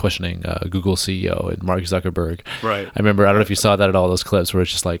questioning Google CEO and Mark Zuckerberg. Right. I remember. I don't know if you saw that at all. Those clips where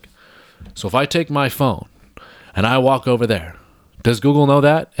it's just like, so if I take my phone and I walk over there, does Google know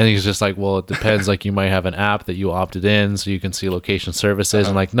that? And he's just like, well, it depends. Like, you might have an app that you opted in so you can see location services.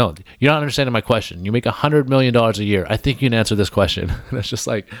 And like, no, you're not understanding my question. You make $100 million a year. I think you can answer this question. And it's just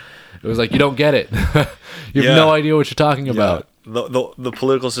like, it was like, you don't get it. You have no idea what you're talking about. The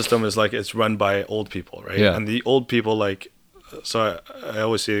political system is like it's run by old people, right? Yeah. And the old people like, so I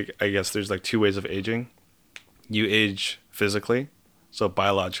always say, I guess there's like two ways of aging. You age physically, so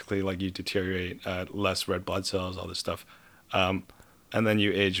biologically, like you deteriorate, less red blood cells, all this stuff. And then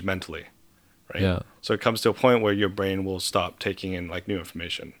you age mentally, right? Yeah. So it comes to a point where your brain will stop taking in like new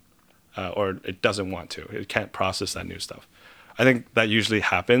information, or it doesn't want to. It can't process that new stuff. I think that usually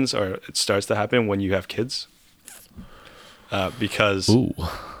happens, or it starts to happen when you have kids, because Ooh.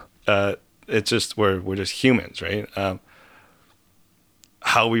 it's just we're just humans, right?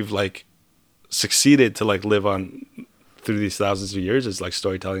 How we've like succeeded to like live on through these thousands of years is like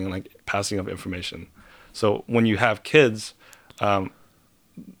storytelling and like passing of information. So when you have kids,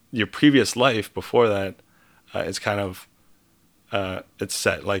 your previous life before that, it's kind of it's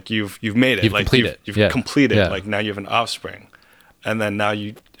set. Like you've made it. You've like completed. you've Yeah. completed. Yeah. Like now you have an offspring, and then now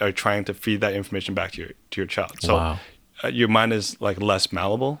you are trying to feed that information back to your child. So Wow. Your mind is like less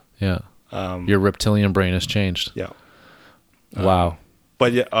malleable. Yeah. Your reptilian brain has changed. Yeah. Wow.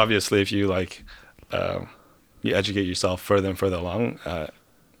 But yeah, obviously, if you like, you educate yourself further and further along,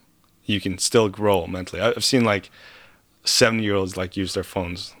 you can still grow mentally. I've seen like 70-year-olds like use their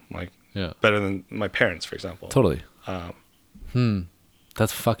phones like Yeah. better than my parents, for example. Totally.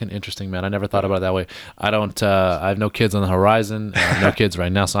 That's fucking interesting, man. I never thought about it that way. I don't. I have no kids on the horizon. I have no kids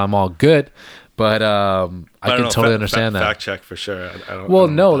right now, so I'm all good. But I don't can know, totally understand that. Fact check for sure. I don't. Well, I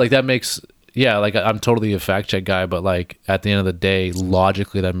don't no, know like that makes, yeah, like I'm totally a fact check guy, but like at the end of the day,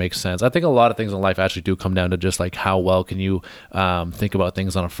 logically that makes sense. I think a lot of things in life actually do come down to just like how well can you think about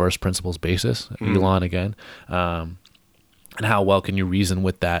things on a first principles basis. Elon again. And how well can you reason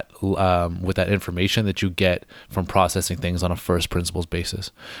with that information that you get from processing things on a first principles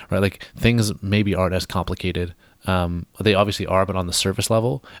basis, right? Like things maybe aren't as complicated. They obviously are, but on the surface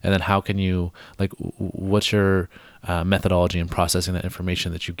level. And then how can you like, what's your methodology in processing that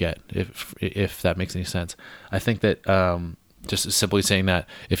information that you get, if that makes any sense? I think that just simply saying that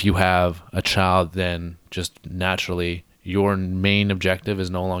if you have a child, then just naturally your main objective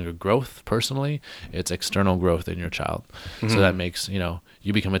is no longer growth personally, it's external growth in your child. So that makes,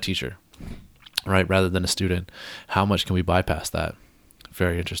 you become a teacher, right? Rather than a student. How much can we bypass that?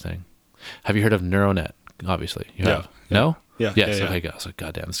 Very interesting. Have you heard of Neuronet? Obviously you have. Yeah. No? Yeah. Yes. Yeah. Okay. I was like,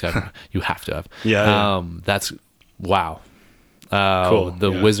 goddamn, this guy, you have to have. Yeah. That's wow. Cool.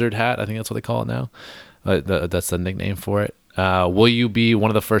 The Yeah. wizard hat, I think that's what they call it now. That's the nickname for it. Will you be one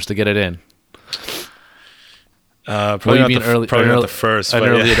of the first to get it in? Probably not the first. An but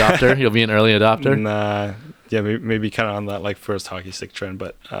early yeah. adopter. You'll be an early adopter. Nah, yeah, maybe kind of on that like first hockey stick trend,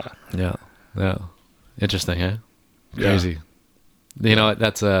 but Yeah. Interesting, huh? Yeah. Crazy. You know,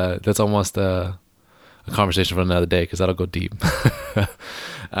 that's almost a conversation for another day because that'll go deep.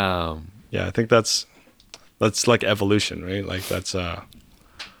 yeah, I think that's like evolution, right? Like that's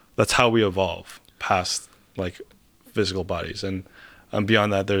how we evolve past like physical bodies, and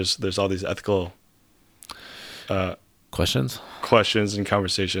beyond that, there's all these ethical Questions and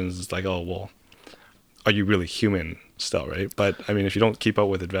conversations. It's like, oh well, are you really human still, right? But I mean, if you don't keep up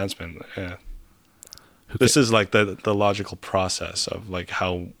with advancement, this is like the logical process of like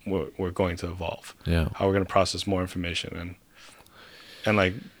how we're going to evolve. Yeah. How we're going to process more information and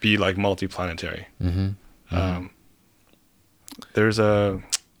like be like multiplanetary. There's a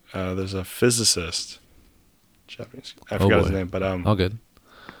physicist, Japanese. I forgot his name, but all good.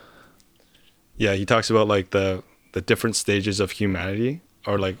 Yeah, he talks about like the different stages of humanity,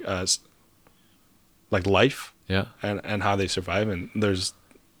 or like life, Yeah. and how they survive. And there's,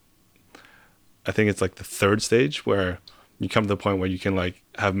 I think it's like the third stage where you come to the point where you can like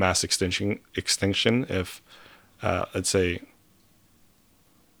have mass extinction if, let's say,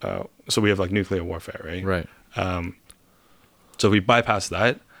 so we have like nuclear warfare, right? Right. So if we bypass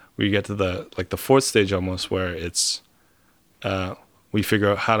that, we get to the fourth stage almost, where it's, we figure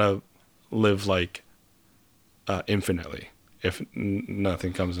out how to live like infinitely if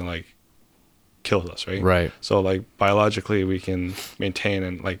nothing comes and like kills us, right? Right. So like biologically we can maintain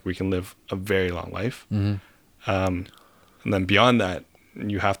and like we can live a very long life. Mm-hmm. And then beyond that,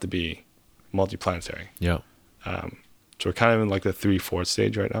 you have to be multiplanetary. Yeah. So we're kind of in like the 3/4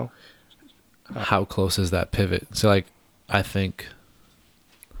 stage right now. How close is that pivot? So like, I think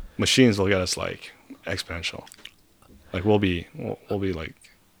Machines will get us like exponential. Like we'll be like,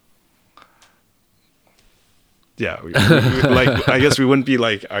 yeah, like I guess we wouldn't be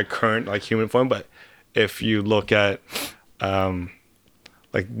like our current like human form, but if you look at like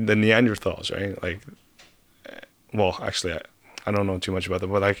the Neanderthals, right? Like, well, actually, I don't know too much about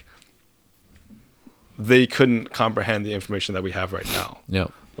them, but like they couldn't comprehend the information that we have right now. yeah.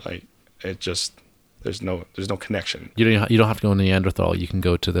 Like it just there's no connection. You don't have to go to Neanderthal. You can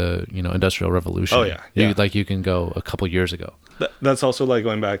go to the Industrial Revolution. Oh, yeah, yeah. You can go a couple years ago. That's also like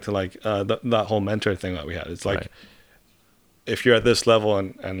going back to like that whole mentor thing that we had. It's like Right. if you're at this level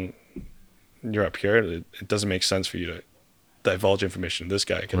and you're up here, it doesn't make sense for you to divulge information to this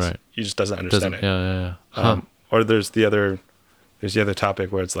guy because Right. he just doesn't understand it. Yeah. Huh. Or there's the other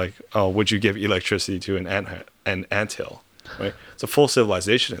topic where it's like, oh, would you give electricity to an anthill? Right? It's a full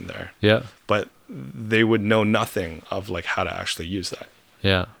civilization in there, Yeah. but they would know nothing of like how to actually use that.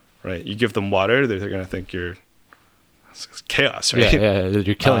 Yeah. Right? You give them water, they're gonna think it's chaos, right? Yeah.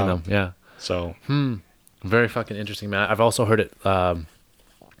 You're killing them. Yeah. So Very fucking interesting, man. I've also heard it,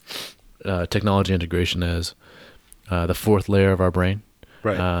 technology integration as the fourth layer of our brain.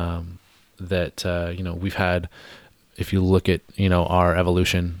 right. That we've had. If you look at our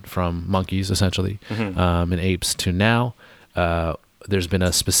evolution from monkeys essentially, and apes to now, there's been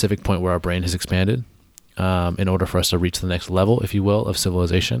a specific point where our brain has expanded in order for us to reach the next level, if you will, of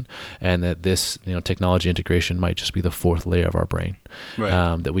civilization, and that this technology integration might just be the fourth layer of our brain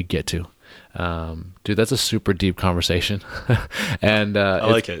Right. that we get to. Dude, that's a super deep conversation, and I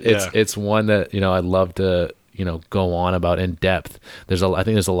like it. Yeah. It's one that I'd love to go on about in depth. I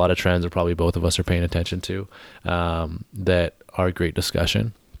think there's a lot of trends that probably both of us are paying attention to that are a great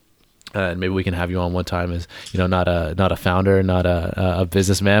discussion. And maybe we can have you on one time as not a founder, not a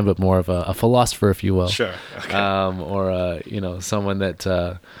businessman, but more of a philosopher, if you will. Sure. Okay. Or someone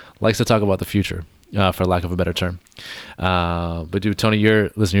that likes to talk about the future, for lack of a better term. But dude, Tony,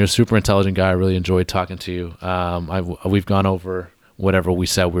 you're a super intelligent guy. I really enjoyed talking to you. We've gone over whatever we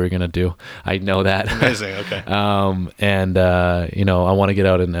said we were going to do. I know that. Amazing. Okay. And I want to get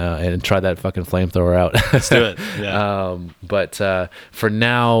out and try that fucking flamethrower out. Let's do it. Yeah. But for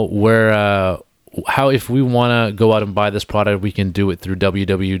now, if we want to go out and buy this product, we can do it through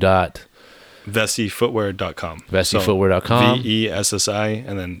VessiFootwear.com. VessiFootwear.com. VESSI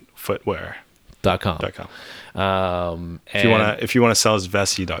and then footwear.com. If you want to sell us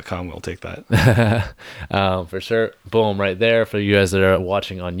Vessi.com, we'll take that. For sure. Boom, right there for you guys that are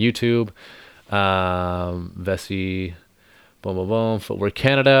watching on YouTube. Vessi, boom, Footwear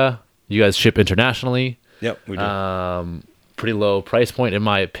Canada. You guys ship internationally. Yep, we do. Pretty low price point in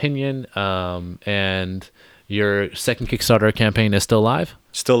my opinion. And your second Kickstarter campaign is still live?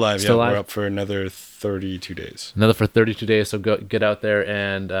 Still live. Still live? We're up for another 32 days. Another for 32 days. So get out there,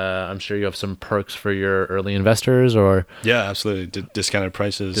 and I'm sure you have some perks for your early investors, or Yeah, absolutely. Discounted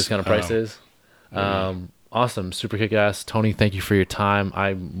prices. Awesome, super kick ass. Tony, thank you for your time.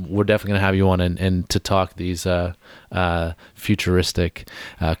 We're definitely gonna have you on and to talk these futuristic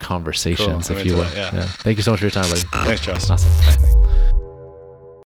conversations, Cool. if you will. Yeah. Thank you so much for your time, buddy. Thanks, Josh. Awesome. Bye.